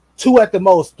 right? Two at the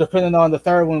most, depending on the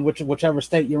third one, whichever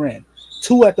state you're in.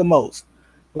 Two at the most.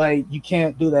 Like you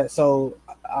can't do that. So,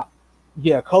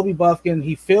 yeah, Kobe Buffkin,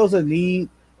 he feels a need.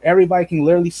 Everybody can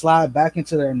literally slide back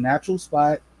into their natural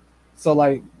spot. So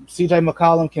like CJ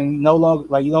McCollum can no longer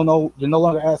like you don't know you're no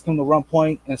longer asking him to run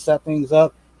point and set things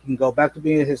up. He can go back to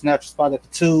being his natural spot at the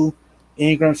two.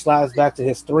 Ingram slides back to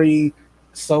his three,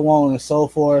 so on and so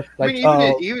forth. I Like,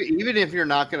 mean, even if you're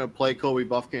not going to play Kobe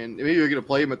Buffkin, maybe you're going to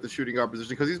play him at the shooting guard position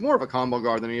because he's more of a combo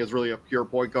guard than he is really a pure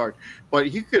point guard. But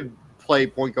he could play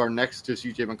point guard next to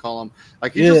CJ McCollum.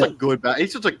 Like he's just a good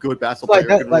he's just a good basketball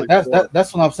player. Like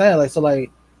that's what I'm saying. Like so,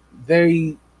 like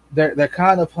they're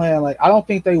kind of playing like I don't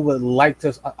think they would like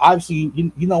to. Obviously,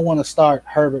 you don't want to start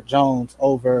Herbert Jones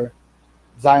over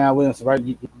Zion Williamson,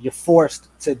 right? You're forced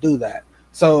to do that.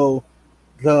 So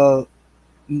the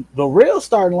real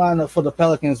starting lineup for the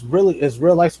Pelicans is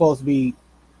really supposed to be,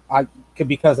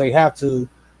 because they have to.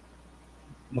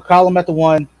 McCollum at the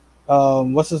one,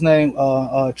 what's his name?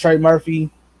 Trey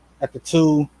Murphy at the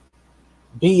two,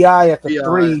 Bi at the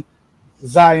three,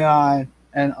 Zion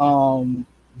and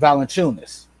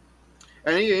Valanciunas.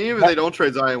 And even if they don't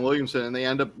trade Zion Williamson and they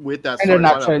end up with that, and they're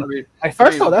not trading.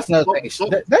 First of all, that's another thing.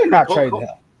 They're not trading him.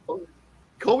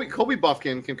 Kobe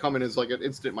Buffkin can come in as like an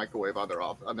instant microwave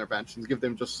on their bench and give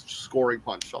them just scoring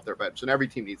punch off their bench, and every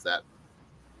team needs that.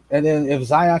 And then if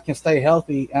Zion can stay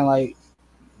healthy and like,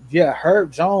 yeah,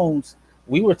 Herb Jones,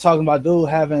 we were talking about dude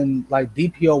having like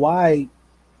DPOY,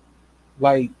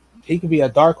 like he could be a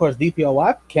dark horse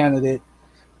DPOY candidate.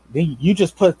 Then you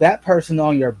just put that person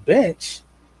on your bench.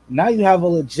 Now you have a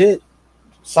legit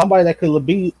somebody that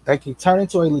could turn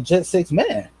into a legit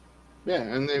 6-man. Yeah,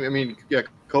 and I mean, yeah,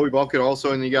 Kobe Buffkin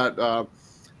also, and you got the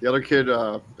other kid,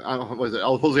 I don't know, was it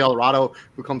Jose Alvarado,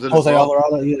 who comes in. Jose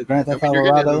Alvarado, yeah, Grand Theft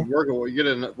Alvarado. You get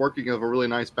a working of a really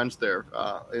nice bench there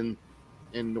in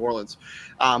New Orleans.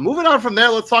 Moving on from there,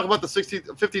 let's talk about the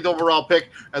 50th overall pick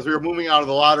as we are moving out of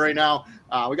the lottery now.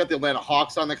 We got the Atlanta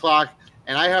Hawks on the clock,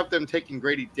 and I have them taking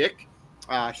Grady Dick,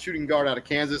 shooting guard out of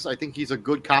Kansas. I think he's a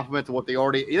good complement to what they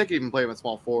could even play him at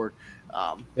small forward.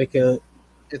 They could.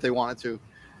 If they wanted to.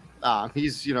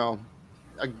 He's, he's 6'4",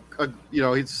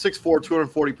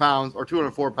 240 pounds or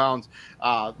 204 pounds,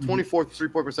 24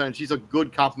 3-point percentage. He's a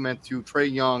good complement to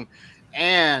Trae Young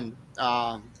and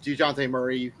DeJounte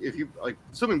Murray. If you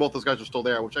assuming both those guys are still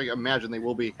there, which I imagine they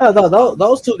will be. No,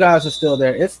 those two guys are still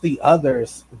there. It's the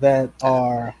others that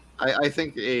are. I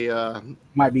think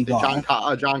might be gone.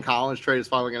 John Collins trade is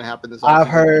finally going to happen this. I've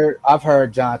heard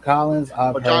John Collins.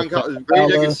 Grady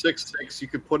Dick is 6'6". You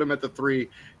could put him at the 3.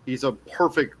 He's a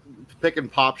perfect pick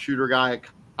and pop shooter guy,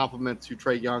 compliment to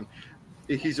Trae Young.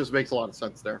 He just makes a lot of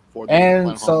sense there for the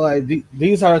and so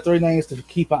these are 3 names to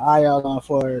keep an eye out on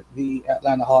for the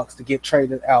Atlanta Hawks to get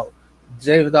traded out.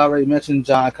 David already mentioned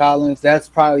John Collins. That's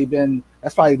probably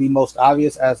the most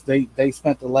obvious, as they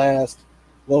spent the last,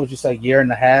 what would you say, year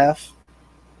and a half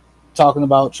talking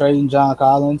about trading John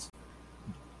Collins.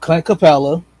 Clint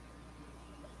Capella,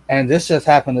 and this just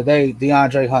happened today,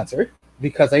 DeAndre Hunter,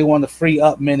 because they want to free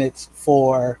up minutes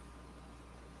for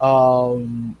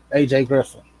AJ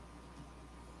Griffin.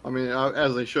 I mean,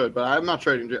 as they should, but I'm not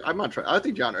trading. I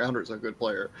think DeAndre Hunter is a good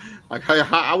player. Like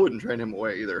I wouldn't trade him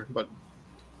away either. But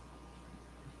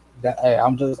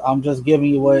I'm just giving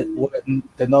you what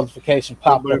the notification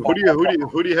popped up.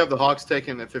 Who do you have the Hawks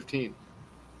taking at 15?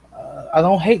 I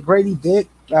don't hate Grady Dick.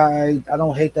 I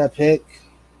don't hate that pick.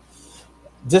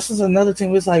 This is another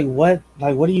team. It's like what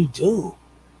do you do?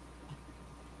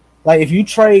 Like if you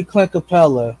trade Clint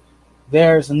Capella,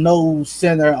 there's no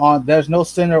center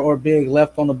or big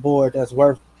left on the board that's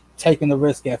worth taking the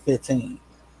risk at 15.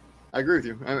 I agree with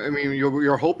you. I mean,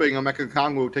 you're hoping Emeka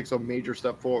Okongwu takes a major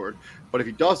step forward, but if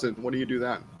he doesn't, what do you do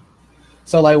then?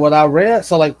 So like what I read,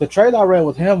 the trade I read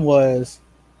with him was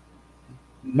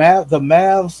the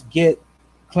Mavs get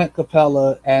Clint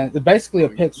Capella, and basically a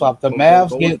pick swap. The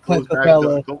Mavs get Clint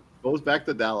Capella. Goes back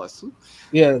to Dallas.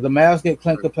 Yeah, the Mavs get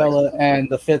Clint Capella and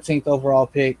the 15th overall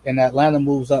pick, and Atlanta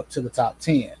moves up to the top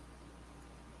 10.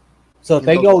 So if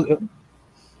they get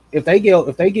in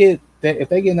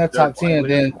that top 10,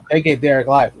 then they get Derek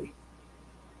Lively.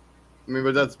 I mean,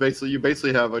 but that's you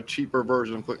basically have a cheaper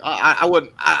version of Clint.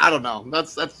 I don't know.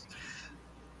 That's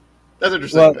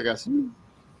interesting, I guess.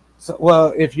 So,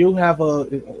 well, if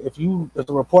the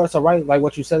reports are right, like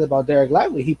what you said about Derek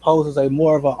Lively, he poses a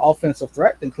more of an offensive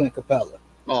threat than Clint Capella.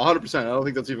 Oh, 100%. I don't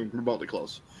think that's even remotely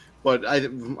close. But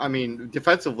I mean,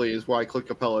 defensively is why Clint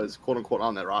Capella is quote unquote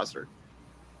on that roster.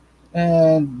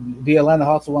 And the Atlanta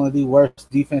Hawks were one of the worst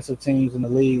defensive teams in the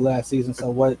league last season. So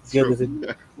what good is it?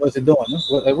 What's it doing?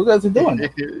 What good is it doing?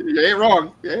 You ain't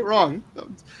wrong. You ain't wrong.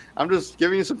 I'm just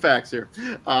giving you some facts here.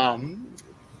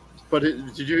 But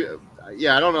did you?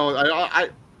 Yeah, I don't know.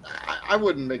 I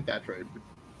wouldn't make that trade.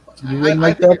 You wouldn't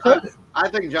make that trade? I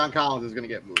think John Collins is going to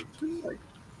get moved. Like,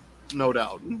 no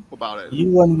doubt about it. You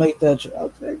wouldn't make that trade.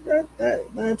 Okay,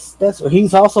 that's.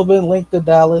 He's also been linked to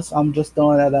Dallas. I'm just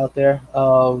throwing that out there.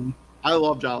 I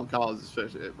love John Collins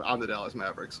on the Dallas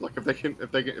Mavericks. Like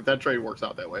if that trade works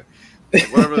out that way,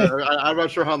 I'm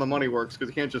not sure how the money works because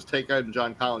you can't just take out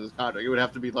John Collins' contract. It would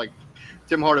have to be like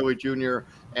Tim Hardaway Jr.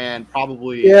 and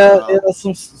probably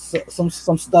some stuff.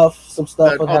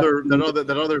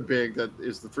 That other big that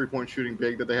is the 3-point shooting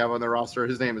big that they have on their roster.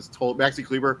 His name is Maxi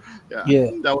Kleber. Yeah.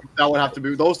 That would have to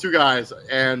be those two guys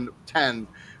and 10.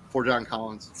 For John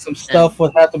Collins. Some stuff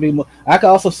would have to be more. I could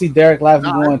also see Derek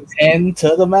Lively going 10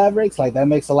 to the Mavericks. Like, that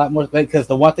makes a lot more sense because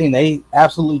the one thing they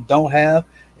absolutely don't have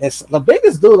is the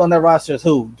biggest dude on their roster is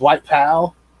who? Dwight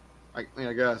Powell? I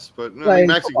guess. But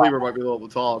Maxi Kleber might be a little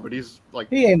bit taller, but he's like...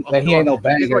 He ain't no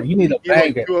banger. You need a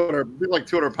banger. He's like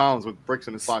 200 pounds with bricks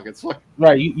in his pockets.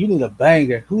 Right, you need a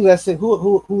banger. Who's that?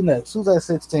 Who next? Who's that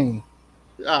 16?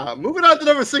 Moving on to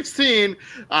number 16,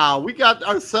 we got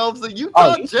ourselves the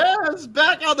Utah Jazz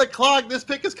back on the clock. This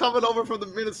pick is coming over from the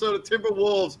Minnesota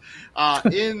Timberwolves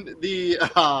in the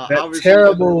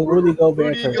terrible Rudy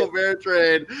Gobert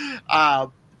trade. I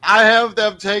have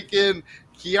them taking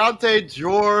Keontae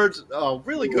George,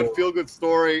 really good feel-good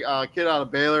story, kid out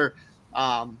of Baylor,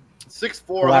 6'4",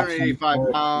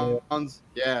 185 pounds.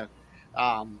 Yeah,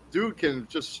 dude can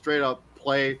just straight up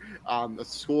play a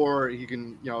score. He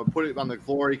can put it on the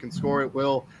floor. He can score at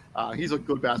will. He's a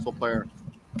good basketball player.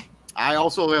 I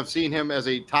also have seen him as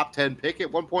a top 10 pick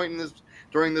at one point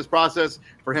during this process.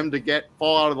 For him to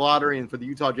fall out of the lottery and for the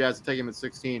Utah Jazz to take him at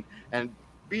 16 and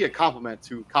be a compliment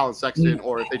to Colin Sexton,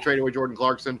 or if they trade away Jordan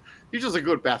Clarkson, he's just a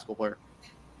good basketball player.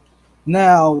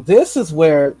 Now, this is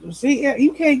where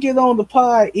you can't get on the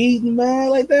pie eating,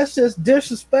 man. Like, that's just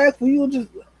disrespectful. You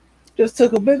just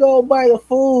took a big old bite of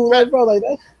food, like, bro, like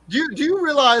that. Do you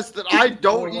realize that I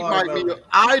don't eat my meal?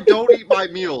 I don't eat my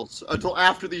meals until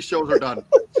after these shows are done.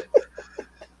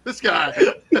 This guy.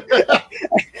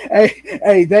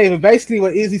 hey, David. Basically,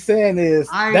 what Izzy saying is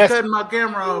I ain't cutting my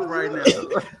camera off right now.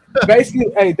 Basically,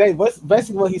 hey, Dave.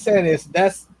 Basically what he's saying is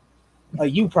that's a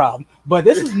you problem. But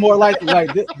this is more like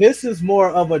this is more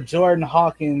of a Jordan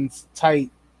Hawkins type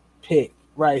pick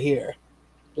right here,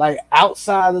 like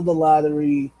outside of the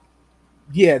lottery.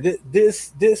 Yeah,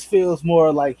 this feels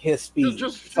more like his speed.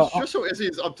 Just so Izzy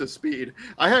is up to speed.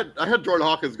 I had Jordan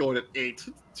Hawkins going at 8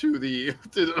 to the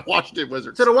Washington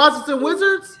Wizards. To the Washington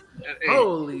Wizards?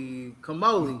 Holy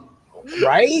camoli!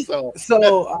 Right?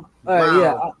 Wow.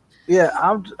 Yeah.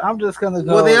 I'm just gonna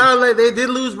go. Well, they did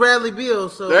lose Bradley Beal,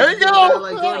 so there you go.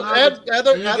 Like you get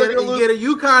a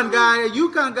UConn guy.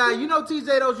 You know,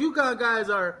 TJ, those UConn guys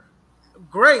are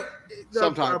great.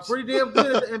 Sometimes are pretty damn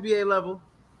good at the NBA level.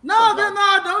 No, they're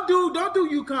not. Don't do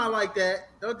UConn like that.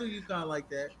 Don't do UConn like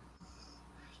that.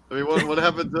 I mean, what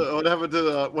happened to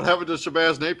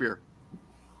Shabazz Napier?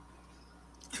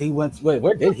 He went. Wait,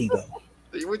 where did he go?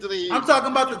 He went to the. I'm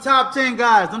talking about the top 10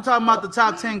 guys.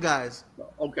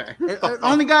 Okay.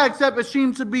 Only guy except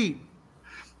Hasheem Thabit.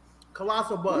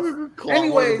 Colossal bust.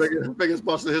 Anyways, biggest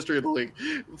bust in the history of the league.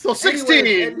 So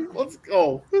 16. Let's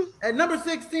go. At number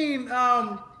 16,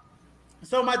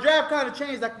 so my draft kind of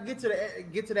changed. I could get to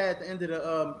that at the end of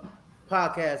the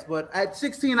podcast. But at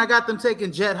 16, I got them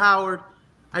taking Jet Howard.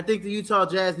 I think the Utah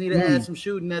Jazz need to add some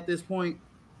shooting at this point.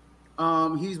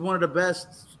 He's one of the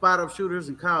best spot-up shooters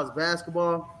in college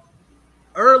basketball.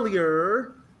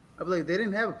 Earlier, I believe they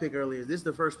didn't have a pick earlier. This is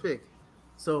the first pick.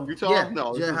 So Utah? Yeah,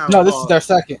 no, this is their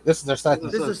second. This is their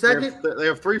second. They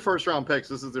have 3 first-round picks.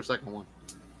 This is their second one.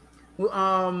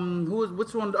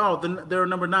 Which one? Oh, they're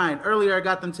number 9. Earlier, I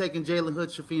got them taking Jalen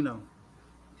Hood-Schifino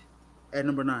at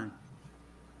number 9.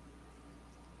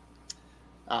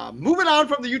 Moving on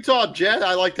from the Utah Jazz,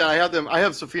 I like that. I have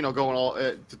Schifino going all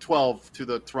to 12 to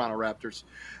the Toronto Raptors.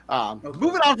 Okay.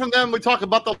 Moving on from them, we talk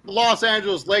about the Los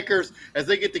Angeles Lakers as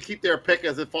they get to keep their pick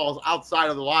as it falls outside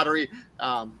of the lottery.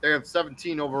 They have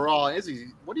 17 overall. Izzy,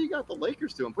 what do you got the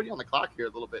Lakers doing? Put you on the clock here a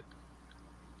little bit.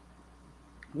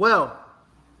 Well,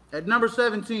 at number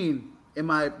 17 in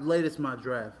my latest mock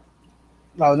draft.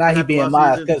 Oh, now he being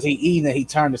modest because he eating and he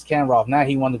turned his camera off. Now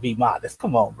he want to be modest.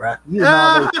 Come on, bro. You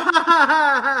know, at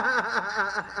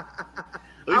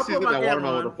least he's in that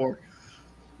watermelon with a fork.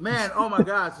 Man, oh my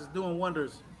gosh, it's doing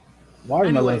wonders.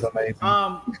 Watermelon's amazing.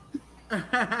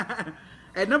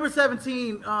 At number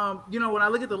 17, you know, when I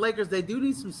look at the Lakers, they do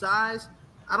need some size.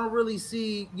 I don't really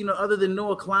see, you know, other than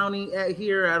Noah Clowney at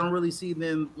here, I don't really see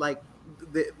them like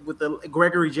with the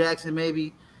Gregory Jackson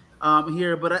maybe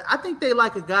here. But I think they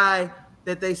like a guy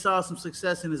that they saw some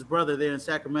success in his brother there in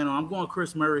Sacramento. I'm going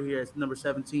Chris Murray here at number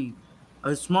 17.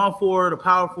 A small forward, a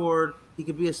power forward. He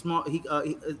could be a small.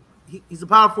 He's a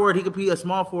power forward. He could be a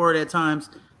small forward at times,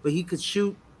 but he could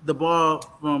shoot the ball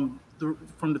from the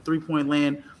 3-point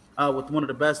land with one of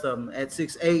the best of them at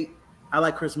 6'8". I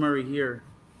like Chris Murray here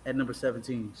at number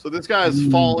 17. So this guy has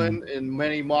fallen in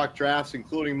many mock drafts,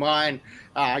 including mine.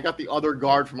 I got the other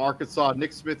guard from Arkansas,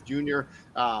 Nick Smith Jr.,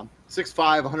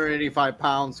 6'5", 185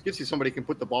 pounds. Gives you somebody who can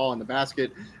put the ball in the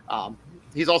basket.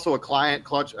 He's also a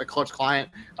clutch client,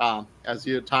 as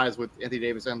he ties with Anthony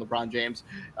Davis and LeBron James.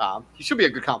 He should be a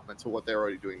good compliment to what they're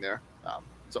already doing there.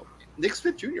 So Nick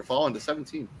Smith Jr. falling to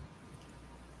 17.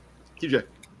 TJ.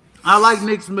 I like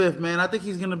Nick Smith, man. I think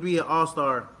he's going to be an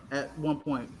all-star at one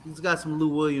point. He's got some Lou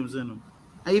Williams in him.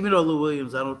 Even though Lou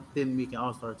Williams, didn't make an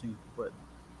all-star team, but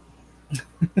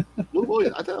Lou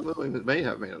Williams, I thought Lou Williams may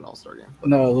have made an all-star game.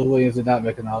 No, Lou Williams did not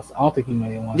make an all-star. I don't think he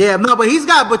made one. Yeah, no, but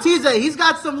TJ, he's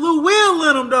got some Lou Will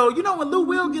in him though. You know, when Lou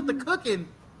Will get the cooking,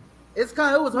 it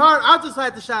was hard. I just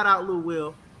had to shout out Lou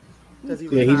Will because he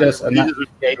just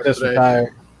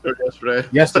retired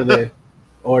yesterday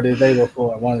or the day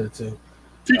before, one of the two.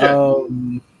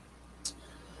 TJ.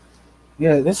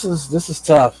 Yeah, this is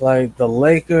tough. Like the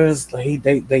Lakers,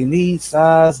 they need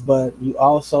size, but you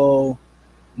also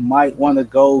might want to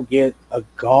go get a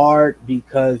guard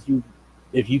because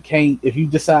if you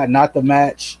decide not to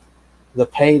match the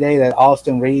payday that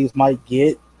Austin Reeves might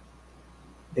get,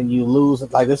 then you lose.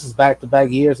 Like this is back-to-back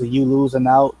years of you losing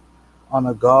out on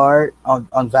a guard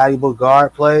on valuable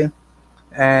guard play,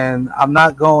 and I'm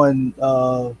not going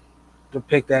to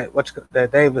pick that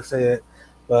David said.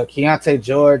 But Keontae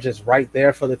George is right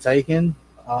there for the taking.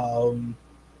 So,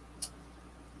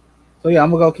 yeah, I'm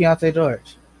going to go Keontae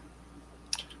George.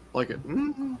 Like it.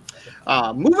 Mm-hmm.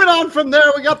 Moving on from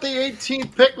there, we got the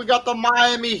 18th pick. We got the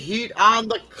Miami Heat on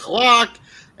the clock.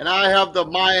 And I have the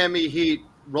Miami Heat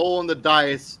rolling the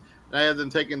dice. And I have them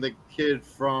taking the kid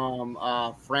from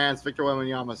France, Victor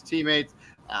Wembanyama's teammates.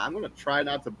 I'm going to try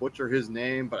not to butcher his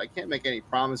name, but I can't make any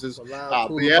promises.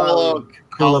 Bielo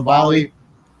Koulibaly.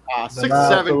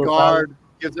 6'7" guard,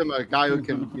 gives him a guy who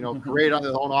can, create on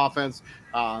his own offense.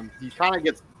 He kind of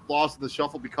gets lost in the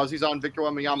shuffle because he's on Victor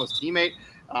Wembanyama's teammate,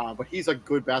 but he's a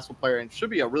good basketball player and should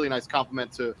be a really nice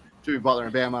compliment to Jimmy Butler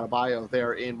and Bam Adebayo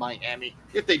there in Miami,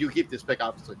 if they do keep this pick,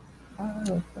 obviously.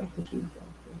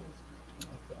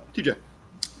 TJ.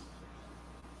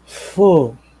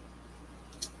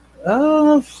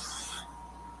 I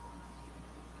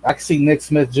can see Nick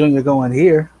Smith Jr. going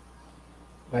here.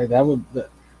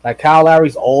 Like Kyle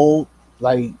Lowry's old,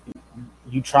 like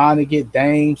you trying to get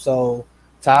Dame, so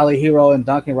Tyler Hero and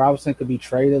Duncan Robinson could be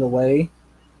traded away.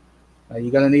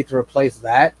 You're gonna need to replace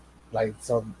that. And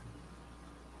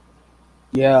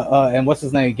what's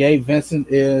his name? Gabe Vincent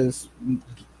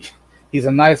he's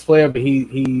a nice player, but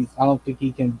I don't think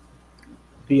he can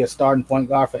be a starting point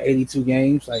guard for 82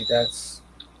 games. Like that's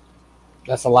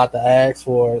a lot to ask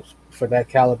for that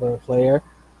caliber of player.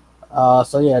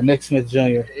 Nick Smith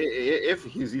Jr. If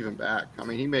he's even back. I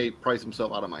mean, he may price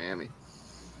himself out of Miami.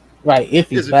 Right, if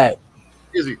he's back.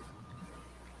 Is he?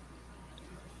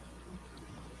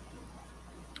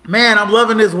 Man, I'm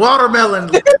loving this watermelon,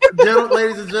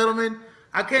 ladies and gentlemen.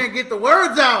 I can't get the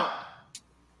words out.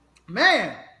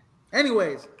 Man.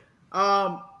 Anyways,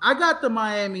 I got the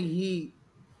Miami Heat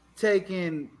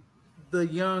taking the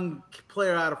young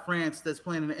player out of France that's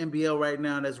playing in the NBL right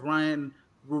now, and that's Ryan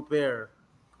Rupert.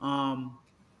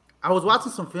 I was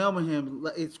watching some film of him.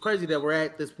 It's crazy that we're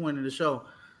at this point in the show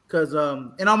because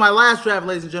and on my last draft,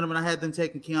 ladies and gentlemen, I had them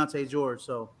taking Keontae George.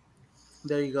 So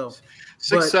there you go.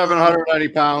 6'7", 190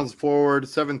 pounds, forward,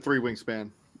 7'3" wingspan.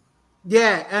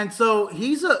 Yeah, and so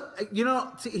he's a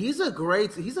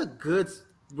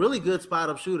really good spot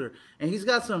up shooter, and he's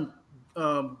got some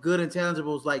good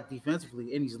intangibles like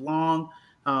defensively, and he's long.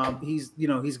 He's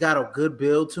got a good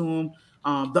build to him.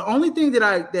 The only thing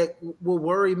that will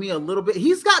worry me a little bit,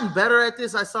 he's gotten better at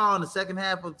this. I saw in the second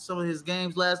half of some of his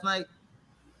games last night.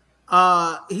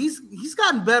 He's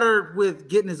gotten better with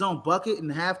getting his own bucket in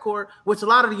the half court, which a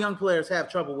lot of the young players have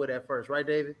trouble with at first, right,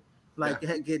 David?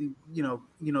 Getting,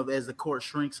 as the court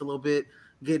shrinks a little bit,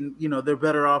 they're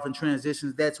better off in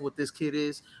transitions. That's what this kid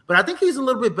is. But I think he's a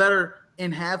little bit better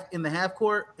in the half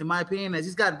court, in my opinion. As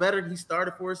he's gotten better, he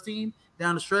started for his team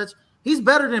down the stretch. He's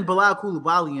better than Bilal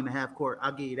Koulibaly in the half court.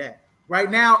 I'll give you that. Right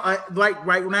now,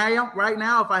 right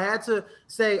now, if I had to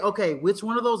say, okay, which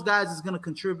one of those guys is going to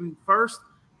contribute first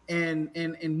and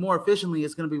more efficiently,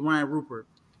 it's going to be Ryan Rupert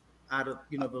out of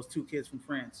those two kids from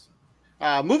France.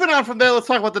 Moving on from there, let's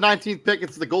talk about the 19th pick.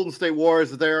 It's the Golden State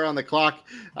Warriors. They're on the clock.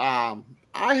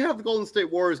 I have the Golden State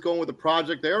Warriors going with a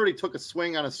project. They already took a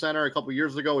swing on a center a couple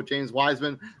years ago with James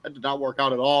Wiseman. That did not work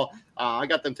out at all. I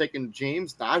got them taking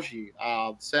James Naji,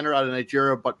 center out of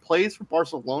Nigeria, but plays for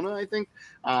Barcelona, I think.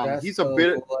 He's a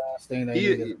bit – last thing they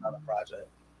need is another project.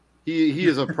 He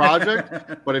is a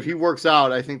project, but if he works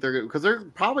out, I think they're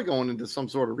probably going into some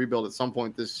sort of rebuild at some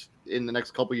point in the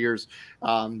next couple of years.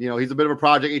 He's a bit of a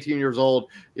project, 18 years old,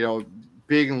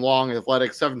 big and long,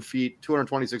 athletic, 7 feet,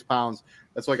 226 pounds.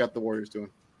 That's what I got the Warriors doing.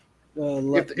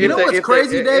 What's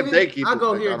crazy, David? I'll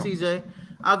go here, TJ.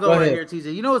 I'll go right here,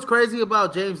 TJ. You know what's crazy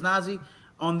about James Naji?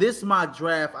 On this mock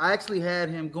draft, I actually had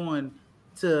him going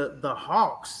to the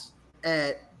Hawks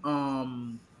at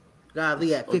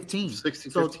at 15.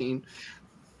 15.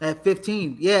 At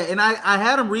 15. Yeah, and I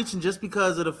had him reaching just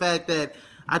because of the fact that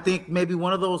I think maybe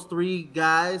one of those three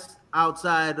guys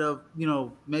outside of,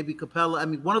 maybe Capella. I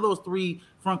mean, one of those three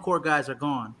front court guys are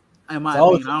gone. In my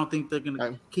opinion, I don't think they're going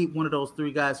to keep one of those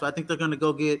three guys. So I think they're going to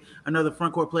go get another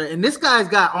front court player. And this guy's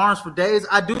got arms for days.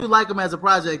 I do like him as a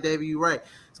project, David. You're right.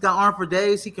 He's got arms for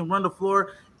days. He can run the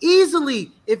floor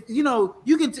easily. If you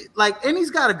can and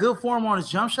he's got a good form on his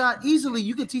jump shot. Easily,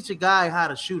 you can teach a guy how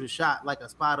to shoot a shot like a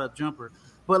spot up jumper.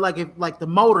 But like the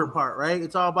motor part, right?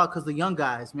 It's all about because the young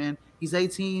guys, man. He's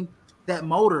 18. That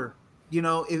motor.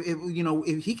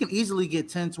 If he can easily get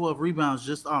 10, 12 rebounds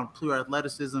just on pure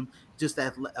athleticism, just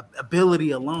that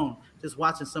ability alone, just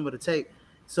watching some of the tape.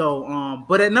 So,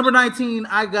 but at number 19,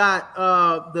 I got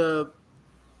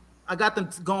them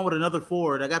going with another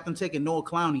forward. I got them taking Noah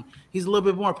Clowney. He's a little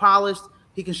bit more polished.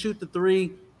 He can shoot the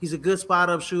three. He's a good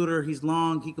spot-up shooter. He's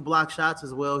long. He can block shots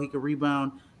as well. He can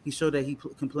rebound. He showed that he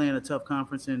can play in a tough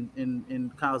conference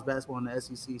in college basketball in the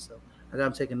SEC. So I got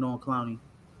him taking Noah Clowney.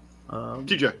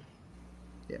 TJ.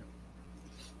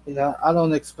 Yeah, I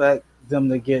don't expect them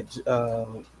to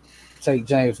take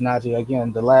James Naji.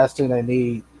 Again, the last thing they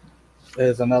need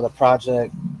is another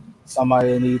project, somebody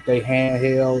they need they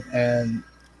handheld. And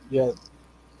yeah,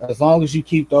 as long as you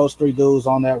keep those three dudes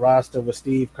on that roster with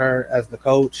Steve Kerr as the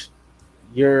coach,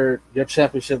 your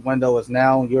championship window is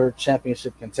now. Your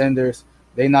championship contenders,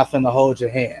 they not finna hold your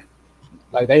hand.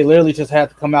 Like, they literally just had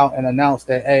to come out and announce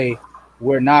that, hey,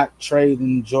 we're not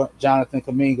trading Jonathan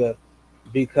Kuminga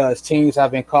because teams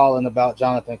have been calling about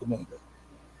Jonathan Kuminga.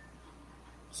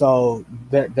 So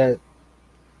that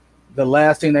the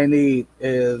last thing they need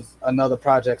is another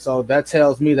project. So that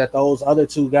tells me that those other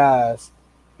two guys,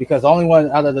 because the only one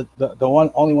out of the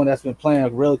only one that's been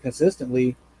playing really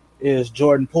consistently is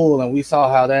Jordan Poole, and we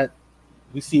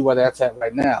see where that's at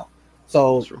right now.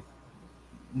 So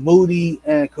Moody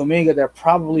and Kuminga, they're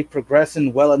probably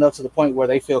progressing well enough to the point where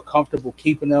they feel comfortable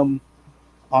keeping them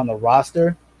on the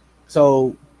roster.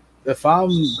 So if I'm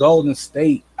Golden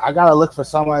State, I gotta look for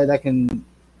somebody that can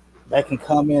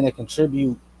come in and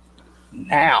contribute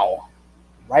now,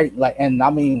 right?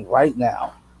 Right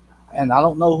now. And I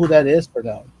don't know who that is for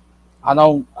them.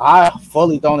 I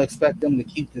fully don't expect them to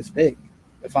keep this pick.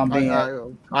 If I'm being,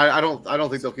 I don't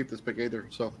think they'll keep this pick either.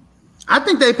 So I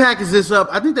think they package this up.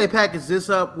 I think they package this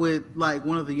up with like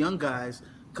one of the young guys,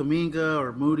 Kuminga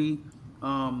or Moody,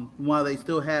 while they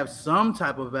still have some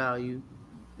type of value.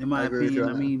 In my opinion,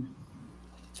 I mean,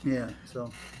 yeah.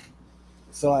 So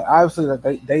obviously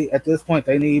that they at this point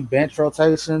they need bench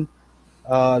rotation.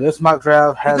 This mock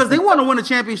draft has because they want to win a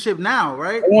championship now,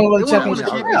 right? They want to win a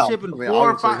championship in 4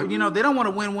 or 5. They don't want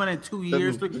to win one in 2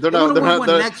 years. They want to win one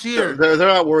next year. They're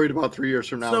not worried about 3 years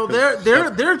from now. So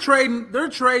they're trading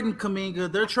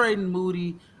Kuminga. They're trading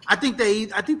Moody. I think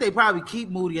they probably keep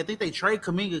Moody. I think they trade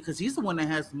Kuminga because he's the one that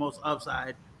has the most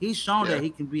upside. He's shown that he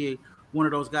can be one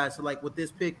of those guys. So like with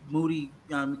this pick, Moody,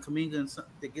 Kuminga, and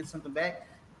they get something back.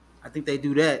 I think they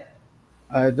do that.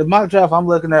 The mock draft I'm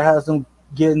looking at has them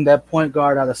getting that point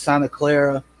guard out of Santa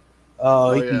Clara.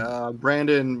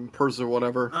 Brandon Purser,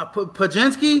 whatever.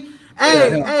 Pajenski.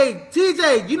 Hey,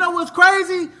 TJ, you know what's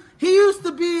crazy? He used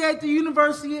to be at the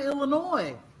University of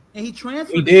Illinois, and he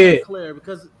transferred to Santa Clara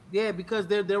because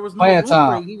there was no playing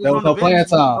time. There was no playing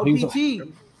time.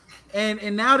 PT.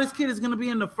 And now this kid is going to be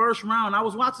in the first round. I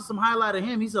was watching some highlight of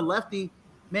him. He's a lefty.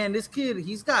 Man, this kid,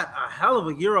 he's got a hell of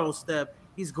a Euro step.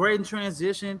 He's great in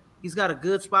transition. He's got a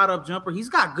good spot-up jumper. He's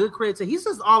got good creativity. He's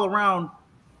just all around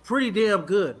pretty damn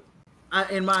good,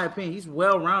 in my opinion. He's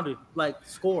well-rounded,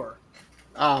 scorer.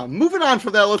 Moving on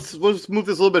from that, let's move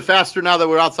this a little bit faster now that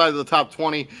we're outside of the top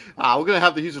 20. We're going to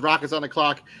have the Houston Rockets on the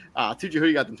clock. TJ, who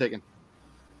you got them taking?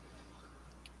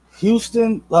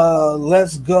 Houston,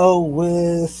 let's go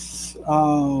with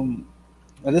and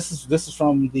this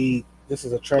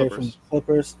is a trade from the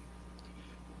Clippers.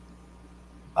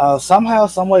 Somehow,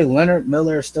 some way, Leonard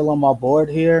Miller is still on my board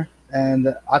here,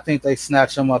 and I think they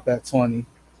snatch him up at 20.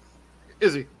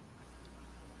 Is he?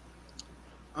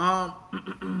 At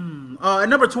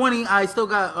number 20, I still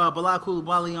got Bilal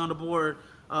Coulibaly on the board.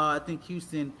 I think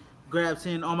Houston grabs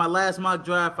him. On my last mock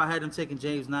draft, I had him taking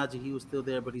James Najee. He was still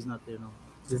there, but he's not there no more.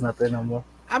 He's not there no more.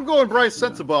 I'm going Bryce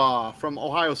Sensabaugh from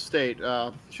Ohio State.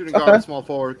 Shooting guard, small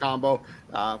forward combo.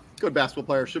 Good basketball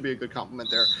player. Should be a good compliment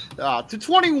there. To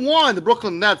 21, the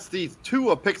Brooklyn Nets. These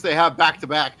two picks they have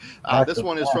back-to-back. This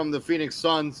one is from the Phoenix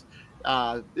Suns.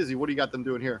 Izzy, what do you got them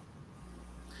doing here?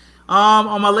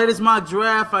 On my latest mock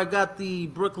draft, I got the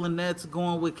Brooklyn Nets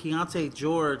going with Keontae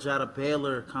George out of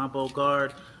Baylor, combo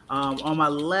guard. On my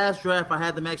last draft, I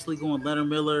had them actually going Leonard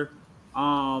Miller.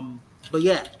 But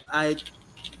yeah, I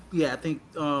think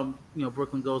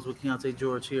Brooklyn goes with Keontae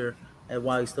George here at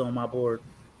why he's still on my board.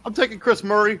 I'm taking Chris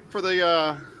Murray for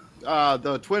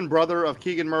the twin brother of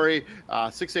Keegan Murray,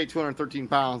 6'8", 213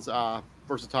 pounds,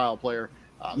 versatile player.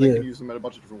 They can use him in a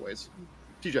bunch of different ways.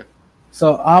 TJ.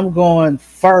 So I'm going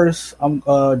first.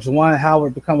 Juwan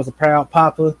Howard becomes a proud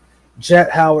papa.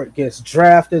 Jet Howard gets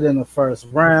drafted in the first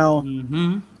round.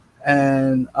 Mm-hmm.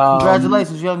 And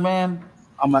congratulations, young man.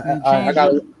 I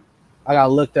gotta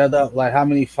look that up. Like how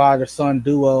many father-son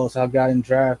duos have gotten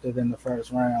drafted in the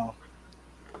first round?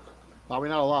 Probably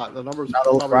not a lot. The numbers not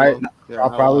a lot, right?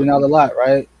 Probably not a lot,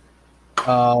 right?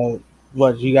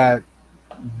 What you got?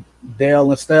 Dale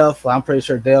and Steph. I'm pretty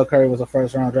sure Dale Curry was a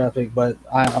first-round draft pick, but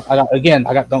I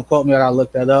got. Don't quote me. I gotta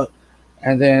look that up.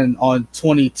 And then on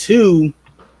 22,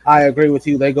 I agree with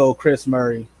you. They go Chris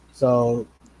Murray. So,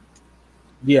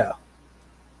 yeah.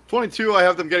 22, I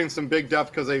have them getting some big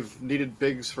depth because they've needed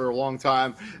bigs for a long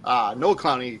time. Noah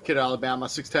Clowney, kid at Alabama,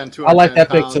 6'10", 210 I like that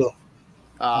pounds. pick too.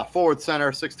 Forward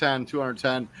center, 6'10",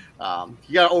 210.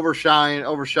 He got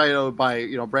overshadowed by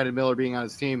Brandon Miller being on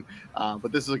his team,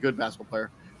 but this is a good basketball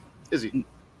player. Is he?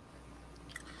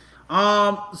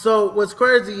 So what's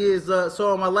crazy is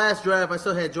so on my last draft, I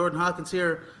still had Jordan Hawkins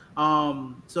here.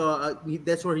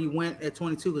 That's where he went at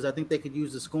 22 because I think they could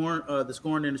use the scoring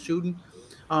and the shooting.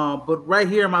 But right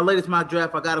here in my latest mock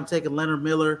draft, I got him taking Leonard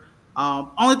Miller.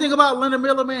 Only thing about Leonard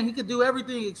Miller, man, he could do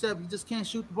everything except he just can't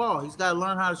shoot the ball. He's got to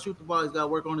learn how to shoot the ball. He's got to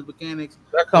work on his mechanics.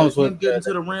 That comes with him getting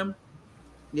to the rim.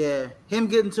 Yeah, him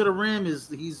getting to the rim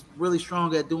he's really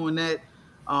strong at doing that.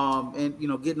 And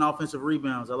getting offensive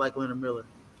rebounds. I like Leonard Miller.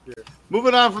 Yeah.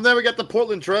 Moving on from there, we got the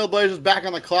Portland Trailblazers back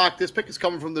on the clock. This pick is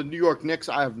coming from the New York Knicks.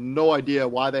 I have no idea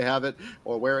why they have it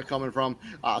or where it's coming from.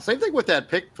 Same thing with that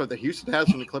pick for the Houston has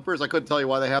from the Clippers. I couldn't tell you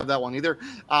why they have that one either.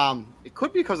 It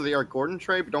could be because of the Eric Gordon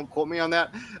trade, but don't quote me on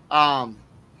that.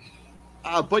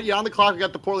 But yeah, on the clock, we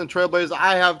got the Portland Trailblazers.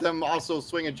 I have them also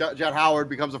swinging. Jet Howard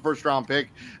becomes a first-round pick.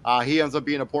 He ends up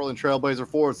being a Portland Trailblazer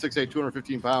forward, 6'8",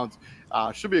 215 pounds.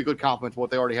 Should be a good compliment to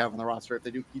what they already have on the roster if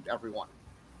they do keep everyone.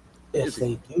 If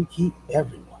they do keep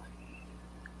everyone.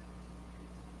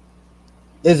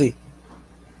 Izzy.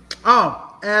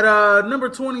 At number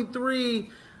 23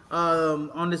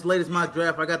 on this latest mock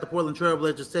draft, I got the Portland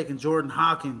Trailblazers taking Jordan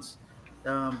Hawkins,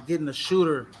 getting a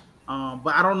shooter.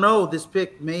 But I don't know. This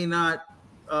pick may not.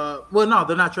 Well, no,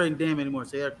 they're not trading Dame anymore,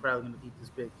 so they're probably going to keep this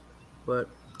pick. But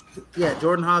yeah,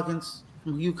 Jordan Hawkins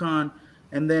from UConn.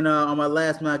 And then on my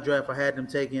last mock draft, I had them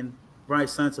taking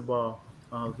Bryce Sensabaugh.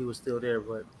 He was still there,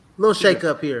 but a little shake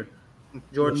up here.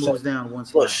 Jordan moves down one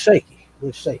spot. A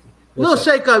little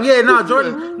shake up. Yeah,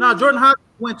 Jordan Hawkins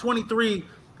went 23.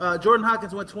 Jordan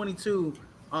Hawkins went 22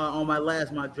 on my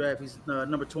last mock draft. He's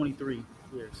number 23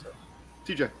 here. So,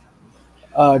 TJ.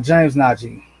 James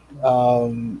Najee.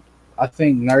 I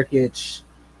think Nurkic's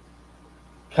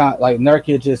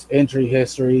injury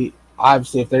history.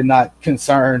 Obviously, if they're not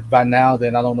concerned by now,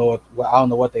 then I don't know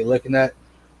what they're looking at.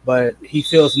 But he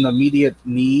feels an immediate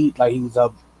need, like he's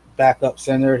a backup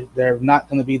center. They're not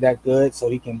going to be that good, so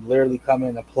he can literally come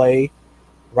in and play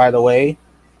right away.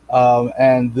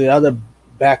 And the other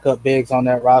backup bigs on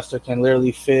that roster can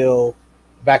literally fill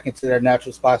back into their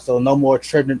natural spot. So no more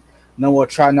trying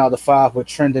out the five with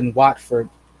Trendon Watford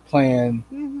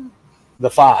playing the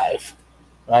five.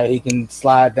 Right, he can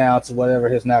slide down to whatever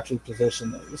his natural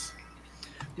position is.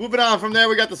 Moving on from there,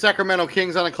 we got the Sacramento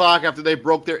Kings on the clock after they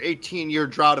broke their 18-year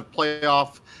drought of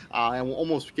playoff and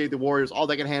almost gave the Warriors all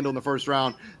they can handle in the first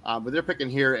round. But they're picking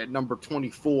here at number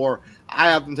 24. I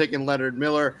have them taking Leonard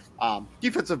Miller,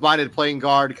 defensive-minded playing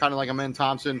guard, kind of like Amen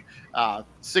Thompson,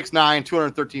 6'9",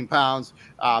 213 pounds.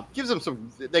 Gives them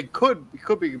some. They could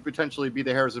potentially be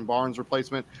the Harrison Barnes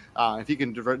replacement if he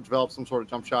can develop some sort of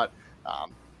jump shot.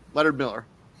 Leonard Miller.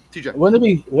 TJ. Wouldn't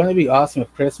it be awesome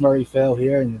if Chris Murray fell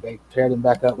here and they paired him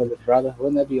back up with his brother?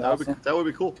 Wouldn't that be awesome? That would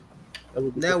be cool.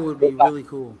 That would be really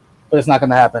cool. But it's not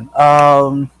going to happen.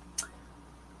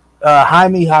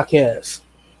 Jaime Jaquez.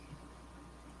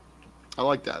 I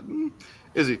like that.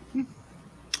 Izzy.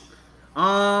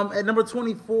 At number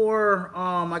 24,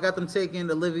 I got them taking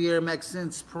Olivier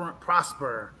Maxence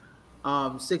Prosper,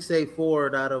 6'8"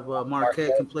 forward out of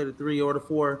Marquette, completed 3 or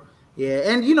 4. Yeah,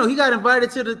 and he got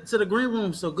invited to the green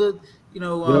room, so good.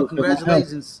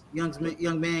 Congratulations, young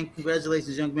man.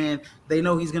 Congratulations, young man. They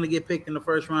know he's gonna get picked in the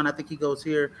first round. I think he goes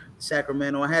here,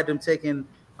 Sacramento. I had them taking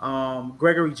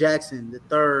Gregory Jackson, the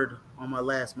 3rd on my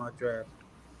last mock draft.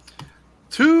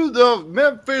 To the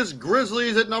Memphis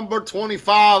Grizzlies at number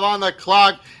 25 on the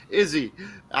clock. Izzy,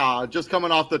 just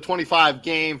coming off the 25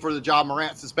 game for the Ja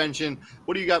Morant suspension.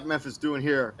 What do you got Memphis doing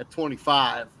here at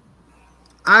 25?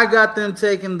 I got them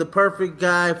taking the perfect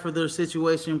guy for their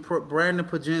situation. Brandon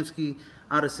Podziemski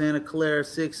out of Santa Clara,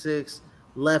 6'6",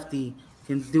 lefty,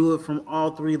 can do it from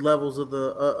all 3 levels of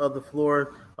the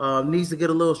floor. Needs to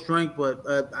get a little strength, but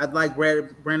I'd like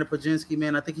Brandon Podziemski,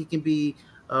 man. I think he can be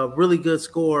a really good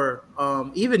scorer,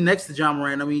 even next to Ja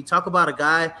Morant. I mean, talk about a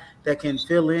guy that can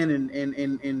fill in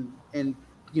and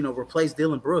replace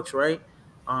Dylan Brooks, right?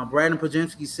 Brandon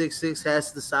Podziemski, 6'6",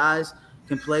 has the size,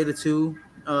 can play the 2.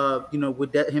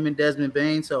 With him and Desmond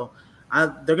Bain. So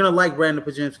they're going to like Brandon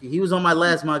Podziemski. He was on my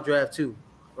last mock draft too,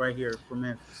 right here for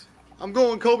Memphis. I'm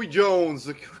going Kobe Jones,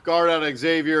 the guard out of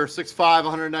Xavier, 6'5",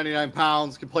 199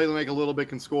 pounds, can play the make a little bit,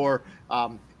 can score.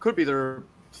 Could be their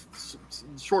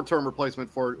short-term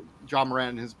replacement for Ja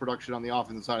Morant and his production on the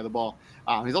offensive side of the ball.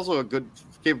 He's also a good,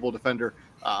 capable defender.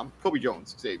 Kobe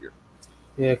Jones, Xavier.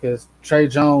 Yeah, because Trey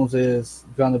Jones is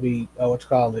going to be,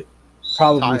 probably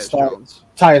Tyus Jones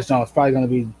probably going to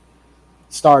be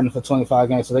starting for 25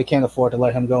 games, so they can't afford to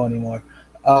let him go anymore.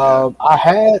 I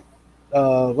had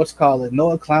Noah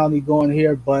Clowney going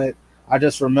here, but I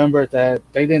just remembered that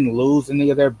they didn't lose any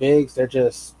of their bigs; they're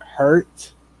just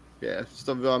hurt. Yeah,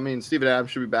 Steven Adams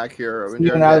should be back here.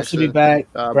 Steven Adams should be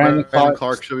back. Brandon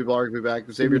Clark should be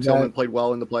back. Xavier Tillman played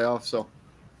well in the playoffs,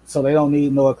 so they don't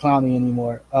need Noah Clowney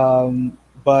anymore.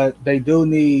 But they do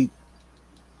need.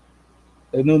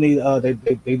 They do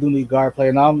need guard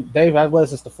play. Now, Dave, what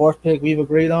is this, the 4th pick we've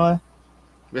agreed on?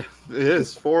 Yeah, it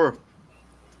is 4.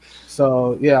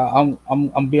 So yeah,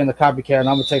 I'm being the copycat, and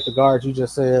I'm gonna take the guards. You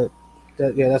just said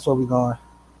that. Yeah, that's where we're going.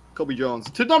 Kobe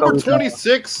Jones to number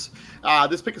 26.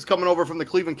 This pick is coming over from the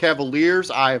Cleveland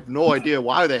Cavaliers. I have no idea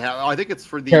why they have. I think it's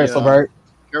for the Caris LeVert.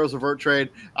 Caris LeVert trade.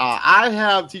 I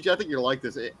have, TJ, I think you're like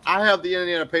this. I have the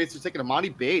Indiana Pacers taking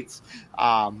Emoni Bates.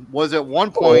 Was at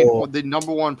one point the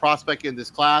number 1 prospect in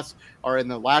this class, or in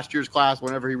the last year's class,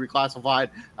 whenever he reclassified.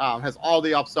 Has all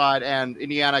the upside, and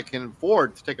Indiana can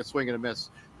afford to take a swing and a miss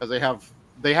because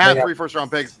they had 3 first-round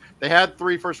picks. They had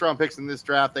 3 first-round picks in this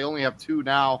draft. They only have 2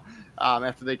 now.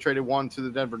 After they traded 1 to the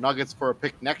Denver Nuggets for a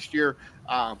pick next year.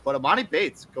 But Emoni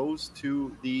Bates goes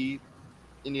to the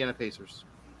Indiana Pacers.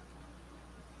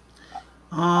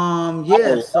 I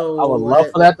would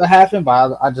love for that to happen,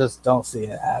 but I just don't see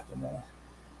it happening.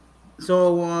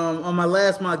 So on my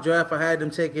last mock draft, I had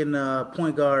them taking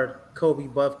point guard Kobe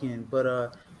Buffkin,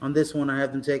 but on this one, I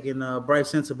have them taking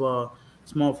Bryce Sensabaugh,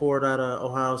 small forward out of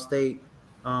Ohio State.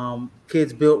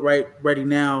 Kids built ready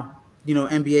now.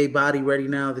 NBA body ready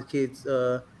now. The kid's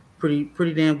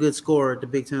pretty damn good scorer at the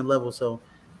Big Ten level. So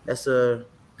that's a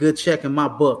good check in my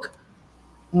book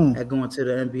at going to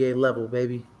the NBA level,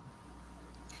 baby.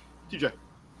 TJ.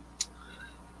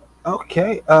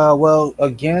 Okay. Well,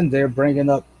 again, they're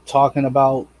talking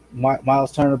about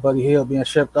Miles Turner, Buddy Hield being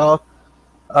shipped off.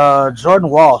 Jordan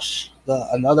Walsh,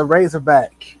 another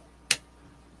Razorback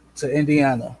to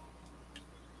Indiana.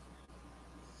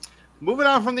 Moving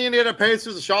on from the Indiana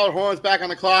Pacers, the Charlotte Hornets back on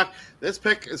the clock. This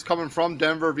pick is coming from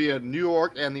Denver via New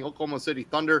York and the Oklahoma City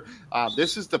Thunder.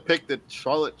 This is the pick that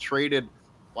Charlotte traded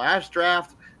last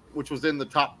draft, which was in the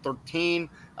top 13.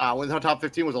 When the top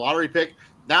 15 was a lottery pick.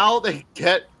 Now they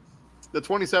get the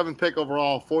 27th pick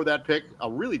overall for that pick. A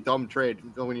really dumb trade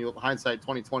when you hindsight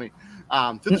 2020.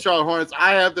 To the Charlotte Hornets,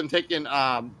 I have them taking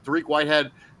Tariq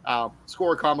Whitehead,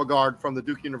 scorer combo guard from the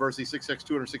Duke University, 6'6",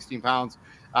 216 pounds.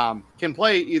 Can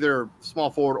play either small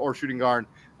forward or shooting guard.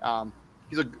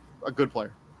 He's a good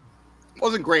player.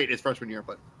 Wasn't great his freshman year,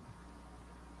 but.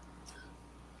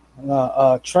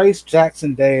 Trace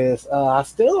Jackson Davis. I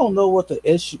still don't know what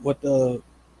the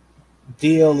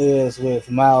deal is with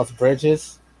Miles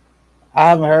Bridges. I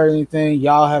haven't heard anything.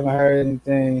 Y'all haven't heard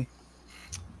anything.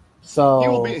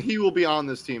 So he will be on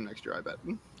this team next year, I bet.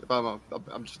 If I'm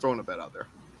just throwing a bet out there.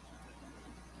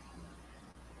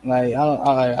 Like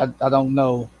I don't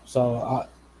know. So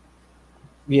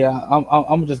yeah,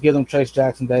 I'm just give them Trace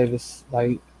Jackson Davis.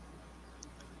 Izzy.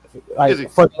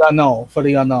 For the unknown. For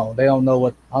the unknown, they don't know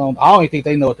what I don't even think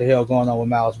they know what the hell going on with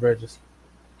Miles Bridges.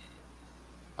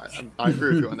 I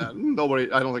agree with you on that.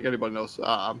 I don't think anybody knows.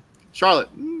 Charlotte.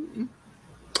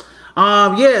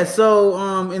 Yeah,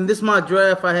 so in this mock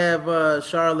draft, I have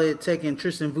Charlotte taking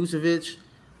Tristan Vucevic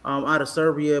out of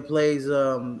Serbia, plays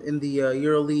in the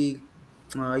EuroLeague.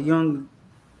 Young,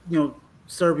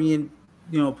 Serbian,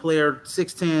 player,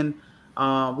 6'10".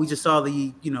 We just saw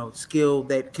the skill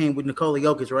that came with Nikola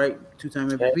Jokic, right? Two-time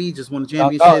Yeah. MVP, just won the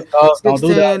championship. Don't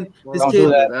do that. 6'10". This Don't kid. do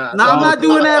that. No, I'm not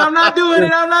doing that. I'm not doing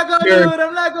it. I'm not gonna do You're- it.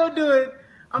 I'm not gonna do it.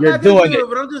 I'm you're not gonna doing do it. it.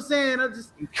 But I'm just saying.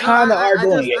 You kind of are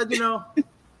doing just, it.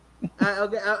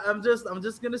 I'm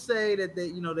just gonna say that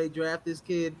they draft this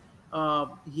kid.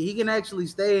 He can actually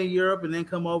stay in Europe and then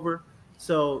come over.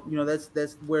 So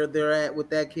that's where they're at with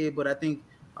that kid. But I think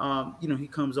he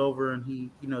comes over and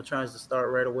he tries to start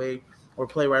right away or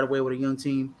play right away with a young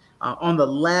team. On the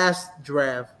last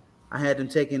draft, I had them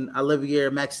taking Olivier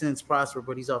Maxence Prosper,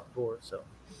 but he's off the board. So.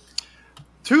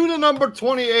 To the number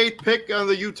 28 pick on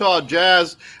the Utah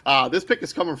Jazz. This pick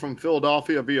is coming from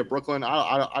Philadelphia via Brooklyn.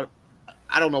 I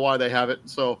don't know why they have it,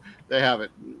 so they have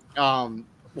it.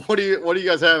 What do you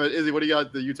guys have it, Izzy? What do you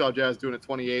got the Utah Jazz doing at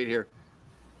 28 here?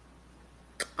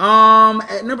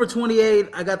 At number 28,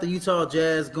 I got the Utah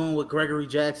Jazz going with Gregory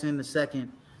Jackson, the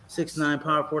second 6'9"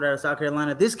 power forward out of South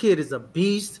Carolina. This kid is a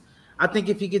beast. I think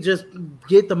if he could just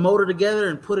get the motor together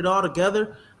and put it all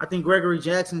together, I think Gregory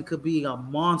Jackson could be a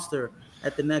monster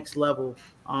at the next level.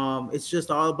 It's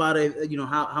just all about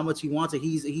how much he wants it.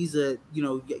 He's a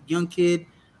young kid,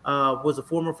 was a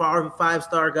former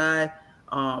 5-star guy,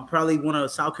 probably one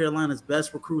of South Carolina's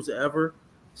best recruits ever.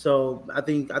 So I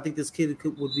think this kid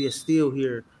would be a steal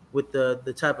here with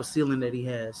the type of ceiling that he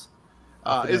has.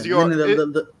 Go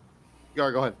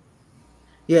ahead.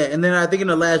 Yeah, and then I think in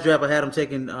the last draft I had him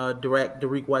taking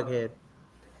Dariq Whitehead.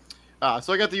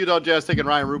 So I got the Utah Jazz taking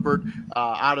Ryan Rupert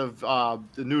out of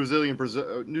the New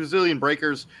Zealand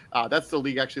Breakers. That's the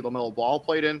league actually LaMelo Ball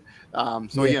played in.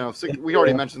 We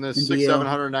already mentioned this: 6'7",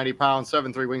 190 pounds,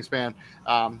 7'3" wingspan.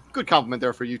 Good compliment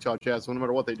there for Utah Jazz, no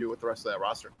matter what they do with the rest of that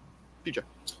roster. PJ.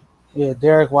 Yeah,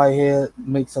 Derek Whitehead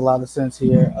makes a lot of sense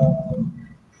here.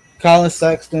 Colin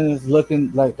Sexton is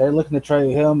looking like they're looking to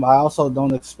trade him. I also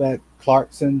don't expect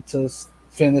Clarkson to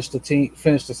finish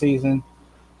the season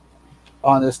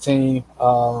on this team.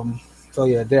 So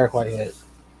yeah, Derek Whitehead.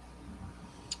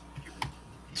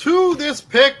 To this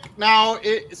pick, now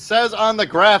it says on the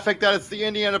graphic that it's the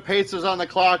Indiana Pacers on the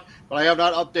clock, but I have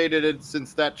not updated it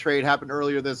since that trade happened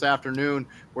earlier this afternoon,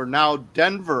 where now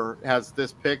Denver has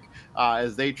this pick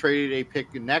as they traded a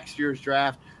pick in next year's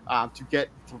draft to get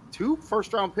two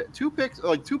picks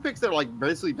that are like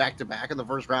basically back to back in the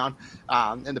first round,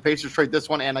 and the Pacers trade this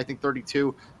one and I think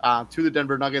 32 to the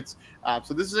Denver Nuggets.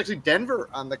 So this is actually Denver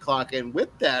on the clock, and with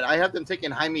that, I have them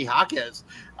taking Jaime Jaquez,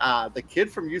 the kid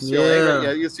from UCLA.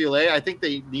 Yeah, UCLA. I think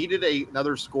they needed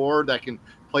another scorer that can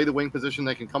play the wing position,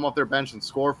 that can come off their bench and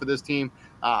score for this team.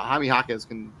 Jaime Jaquez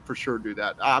can for sure do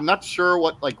that. I'm not sure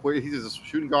where he's a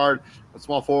shooting guard, a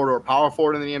small forward, or a power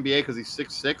forward in the NBA because he's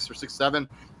 6'6" or 6'7",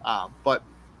 but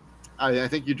I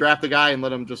think you draft the guy and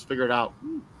let him just figure it out.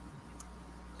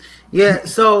 Yeah,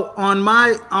 so on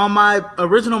my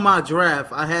original mock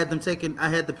draft, I had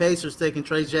the Pacers taking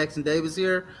Trace Jackson Davis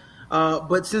here.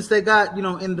 But since they got,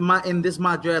 in this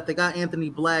mock draft, they got Anthony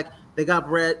Black, they got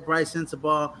Bryce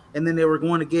Sensabaugh, and then they were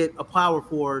going to get a power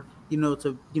forward,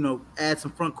 to add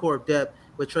some front court depth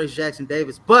with Trace Jackson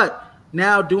Davis. But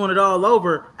now doing it all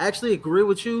over, I actually agree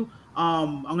with you.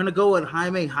 I'm going to go with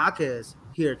Jaime Jaquez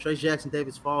here. Trace Jackson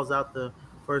Davis falls out the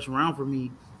first round for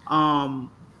me.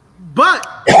 But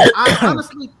I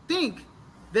honestly think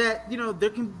that, there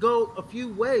can go a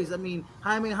few ways. I mean,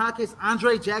 Jaime Jaquez,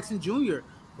 Andre Jackson Jr.,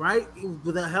 right?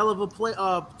 With a hell of a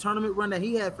tournament run that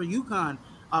he had for UConn,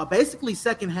 basically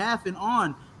second half and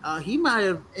on. He might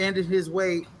have ended his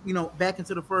way, back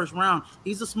into the first round.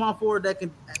 He's a small forward that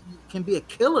can be a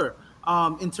killer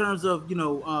in terms of,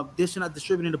 dishing out,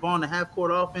 distributing the ball in the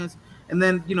half-court offense. And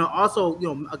then, also,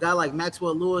 a guy like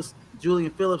Maxwell Lewis,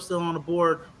 Julian Phillips still on the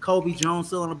board, Kobe Jones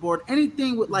still on the board.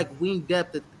 Anything with, wing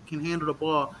depth that can handle the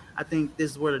ball, I think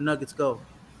this is where the Nuggets go.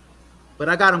 But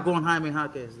I got him going Jaime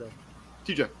Jaquez, though.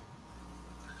 TJ.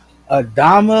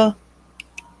 Adama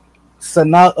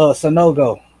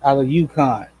Sanogo out of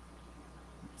UConn.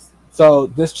 So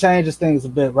this changes things a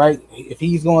bit, right? If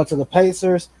he's going to the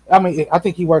Pacers, I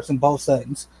think he works in both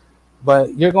settings.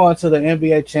 But you're going to the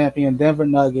NBA champion Denver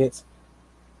Nuggets.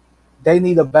 They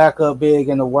need a backup big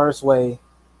in the worst way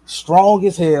strong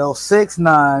as hell,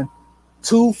 6'9",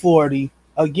 240.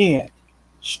 Again,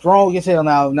 strong as hell.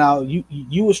 Now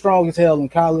you were strong as hell in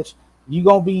college. You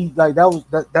gonna be like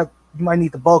that. You might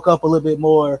need to bulk up a little bit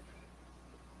more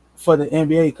for the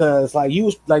NBA because like you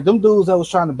was like them dudes that was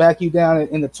trying to back you down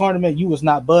in the tournament. You was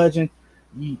not budging.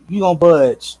 You gonna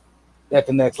budge at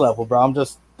the next level, bro. I'm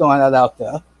just throwing that out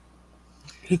there.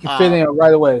 He can fit in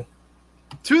right away.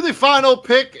 To the final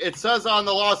pick, it says on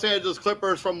the Los Angeles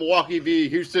Clippers from Milwaukee v.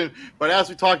 Houston. But as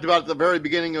we talked about at the very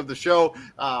beginning of the show,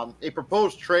 a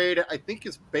proposed trade, I think,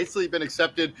 has basically been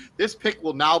accepted. This pick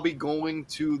will now be going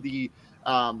to the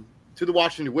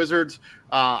Washington Wizards.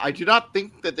 I do not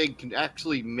think that they can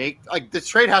actually make – like this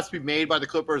trade has to be made by the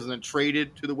Clippers and then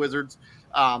traded to the Wizards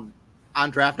on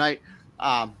draft night.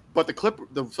 But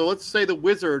so let's say the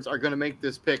Wizards are going to make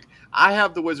this pick. I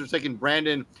have the Wizards taking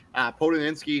Brandon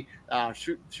Podolinsky,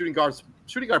 shooting guard,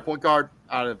 point guard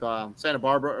out of Santa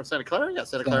Clara. Yeah,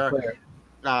 Santa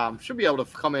Clara. Should be able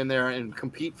to come in there and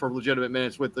compete for legitimate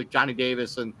minutes with like Johnny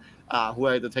Davis and who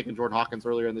I had taken Jordan Hawkins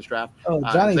earlier in this draft. Oh,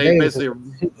 Johnny Davis.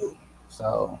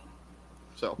 So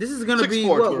this is going to be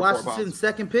what Washington's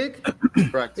second pick.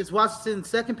 Correct. It's Washington's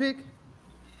second pick.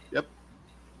 Yep.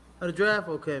 Of the draft.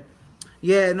 Okay.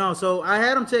 Yeah, no. So I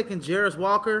had him taking Jarris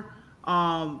Walker.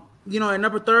 At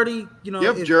number 30. You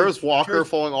have Jarris Walker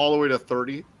falling all the way to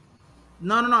 30.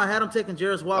 No. I had him taking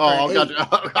Jarris Walker.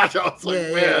 Gotcha. I was like,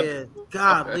 yeah.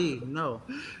 Godly, no.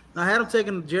 I had him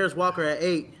taking Jarris Walker at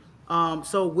 8.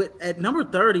 So at number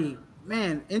 30,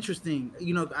 man, interesting.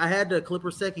 I had the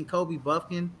Clippers taking Kobe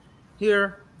Buffkin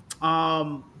here.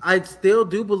 I still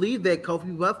do believe that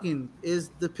Kobe Buffkin is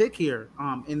the pick here.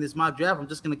 In this mock draft, I'm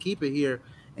just gonna keep it here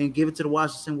and give it to the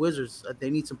Washington Wizards. They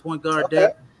need some point guard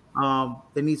depth.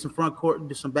 They need some front court,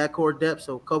 some backcourt depth.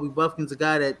 So Kobe Buffkin's a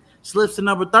guy that slips to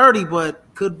number 30, but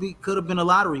could have been a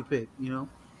lottery pick.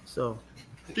 So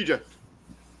DJ.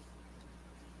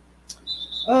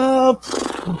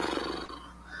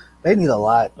 They need a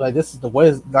lot. Like this is the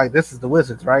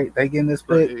Wizards, right? They getting this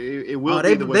pick. It will.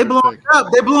 They blowing it up.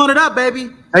 They blowing it up,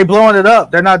 baby. They blowing it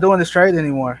up. They're not doing this trade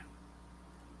anymore.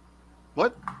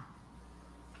 What?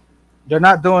 They're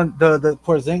not doing the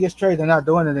Porzingis trade. They're not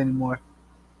doing it anymore.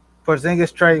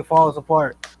 Porzingis trade falls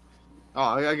apart. Oh,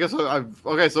 I guess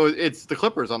okay. So it's the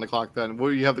Clippers on the clock then. What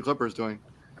do you have the Clippers doing?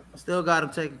 I still got him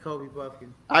taking Kobe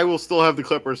Buffkin. I will still have the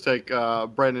Clippers take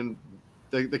Brandon,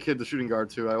 the kid, the shooting guard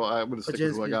too. I'm going to stick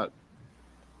with who I got.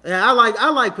 Yeah, I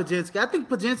like Podziemski. I think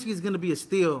Podziemski is going to be a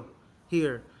steal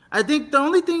here. I think the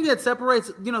only thing that separates,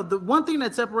 the one thing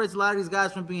that separates a lot of these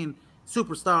guys from being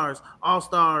superstars,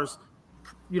 all-stars,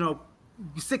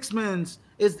 six men's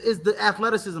is the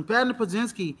athleticism. Brandon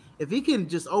Podziemski, if he can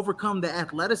just overcome the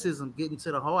athleticism, getting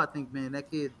to the hole, I think, man,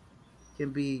 that kid can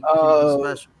be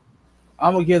special.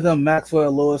 I'm gonna give them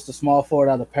Maxwell Lewis, the small forward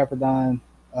out of Pepperdine.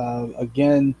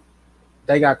 Again,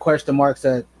 they got question marks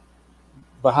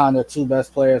behind their two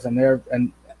best players,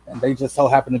 and they just so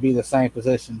happen to be the same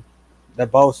position. They're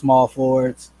both small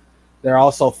forwards. They're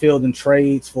also fielding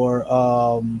trades for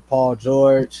Paul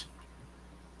George.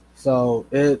 So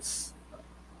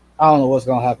I don't know what's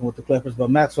going to happen with the Clippers, but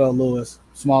Maxwell Lewis,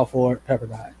 small forward,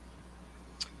 Pepperdine.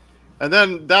 And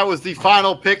then that was the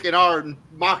final pick in our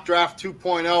mock draft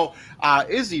 2.0.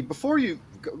 Izzy,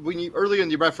 when you earlier in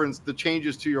the reference the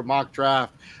changes to your mock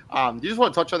draft, do you just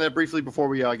want to touch on that briefly before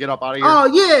we get up out of here? Oh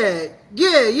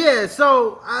yeah.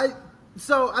 So I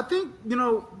think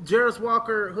Jarris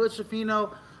Walker, Hood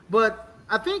Schifino, but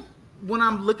I think when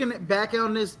I'm looking back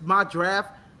on this mock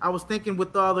draft, I was thinking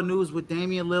with all the news with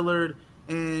Damian Lillard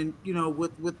and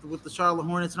with the Charlotte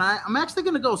Hornets, and I'm actually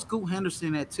going to go Scoot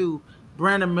Henderson at 2,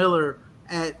 Brandon Miller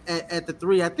at the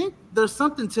 3. I think there's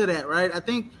something to that, right? I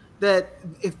think that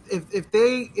if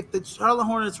the Charlotte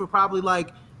Hornets were probably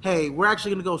like, hey, we're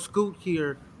actually going to go Scoot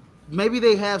here, maybe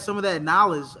they have some of that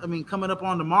knowledge. I mean, coming up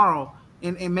on tomorrow,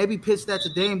 and maybe pitch that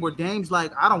to Dame, where Dame's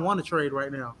like, I don't want to trade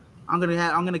right now. I'm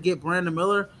gonna get Brandon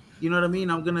Miller. You know what I mean?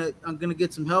 I'm gonna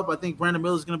get some help. I think Brandon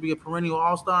Miller is gonna be a perennial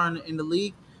all-star in the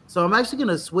league. So I'm actually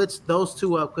gonna switch those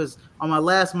two up because on my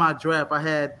last mock draft I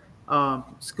had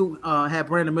had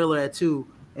Brandon Miller at 2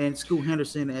 and Scoot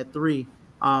Henderson at 3.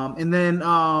 And then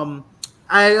I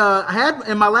had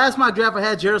in my last mock draft I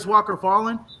had Jarris Walker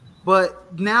falling,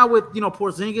 but now with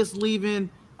Porzingis leaving,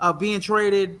 being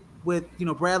traded with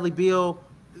Bradley Beal.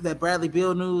 That Bradley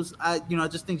Beal news, I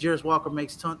just think Jarris Walker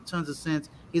makes tons of sense.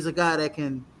 He's a guy that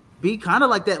can be kind of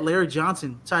like that Larry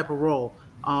Johnson type of role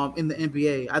in the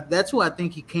NBA. That's who I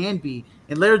think he can be.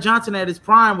 And Larry Johnson at his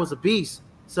prime was a beast.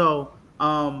 So,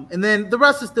 and then the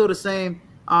rest is still the same.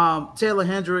 Taylor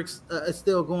Hendricks is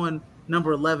still going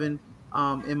number 11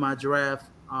 in my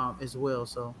draft as well.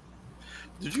 So,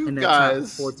 Did you in that top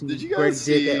guys? 14. Did you guys Brady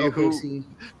see did that who? OKC.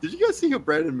 Did you guys see who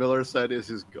Brandon Miller said is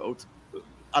his GOAT?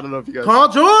 I don't know if you guys. Paul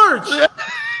George.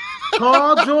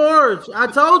 Paul George. I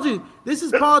told you this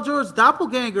is Paul George's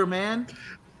doppelganger, man.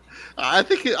 I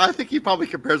think he probably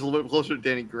compares a little bit closer to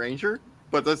Danny Granger,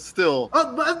 but that's still.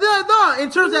 Oh, but no, in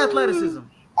terms of athleticism.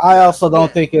 I also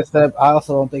don't think it's that. I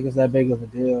also don't think it's that big of a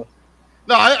deal.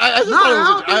 No, I just thought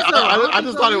it was. I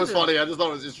just thought it was either. funny. I just thought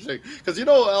it was interesting because you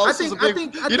know who else is a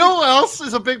big. I You know who else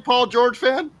is a big Paul George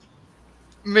fan?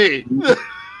 Me.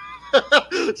 So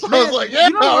I was like, yeah,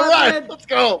 you know all what, right, man? let's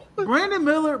go. Brandon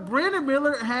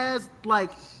Miller has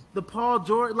like the Paul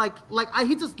George,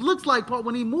 he just looks like Paul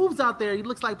when he moves out there. He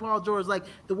looks like Paul George, like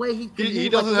the way he can He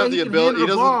move, doesn't like, have the ability.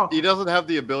 ball. He doesn't have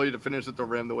the ability to finish at the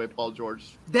rim the way Paul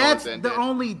George. That's did. the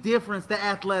only difference. The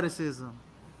athleticism.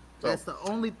 That's the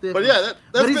only difference. But yeah,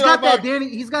 but he's got that Danny.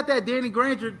 He's got that Danny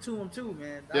Granger to him too,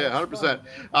 man. Yeah, 100%.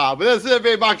 But that's the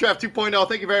NBA Mock Draft 2.0.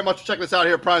 Thank you very much for checking us out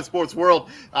here at Prime Sports World.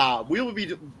 We will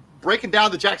be breaking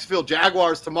down the Jacksonville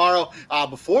Jaguars tomorrow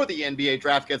before the NBA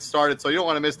draft gets started, so you don't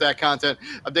want to miss that content.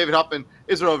 David Huffman,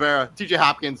 Israel Rivera, TJ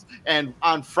Hopkins, and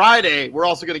on Friday, we're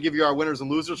also going to give you our winners and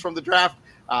losers from the draft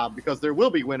because there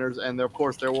will be winners, and of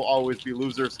course, there will always be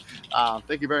losers.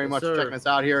 Thank you very much for checking us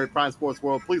out here at Prime Sports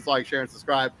World. Please like, share, and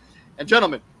subscribe. And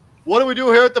gentlemen, what do we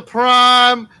do here at the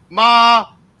Prime, my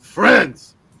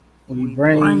friends? We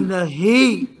bring the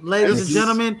heat, ladies and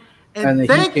gentlemen. And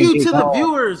thank you to the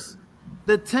viewers.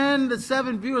 The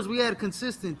 7 viewers. We had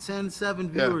consistent 7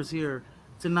 viewers here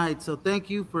tonight. So thank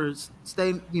you for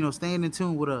staying in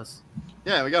tune with us.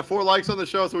 Yeah, we got 4 likes on the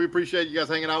show, so we appreciate you guys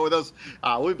hanging out with us.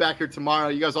 We'll be back here tomorrow.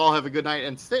 You guys all have a good night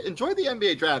and enjoy the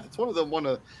NBA draft. It's one of the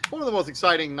most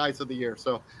exciting nights of the year.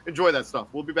 So enjoy that stuff.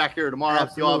 We'll be back here tomorrow.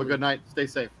 You all have a good night. Stay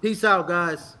safe. Peace out,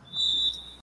 guys.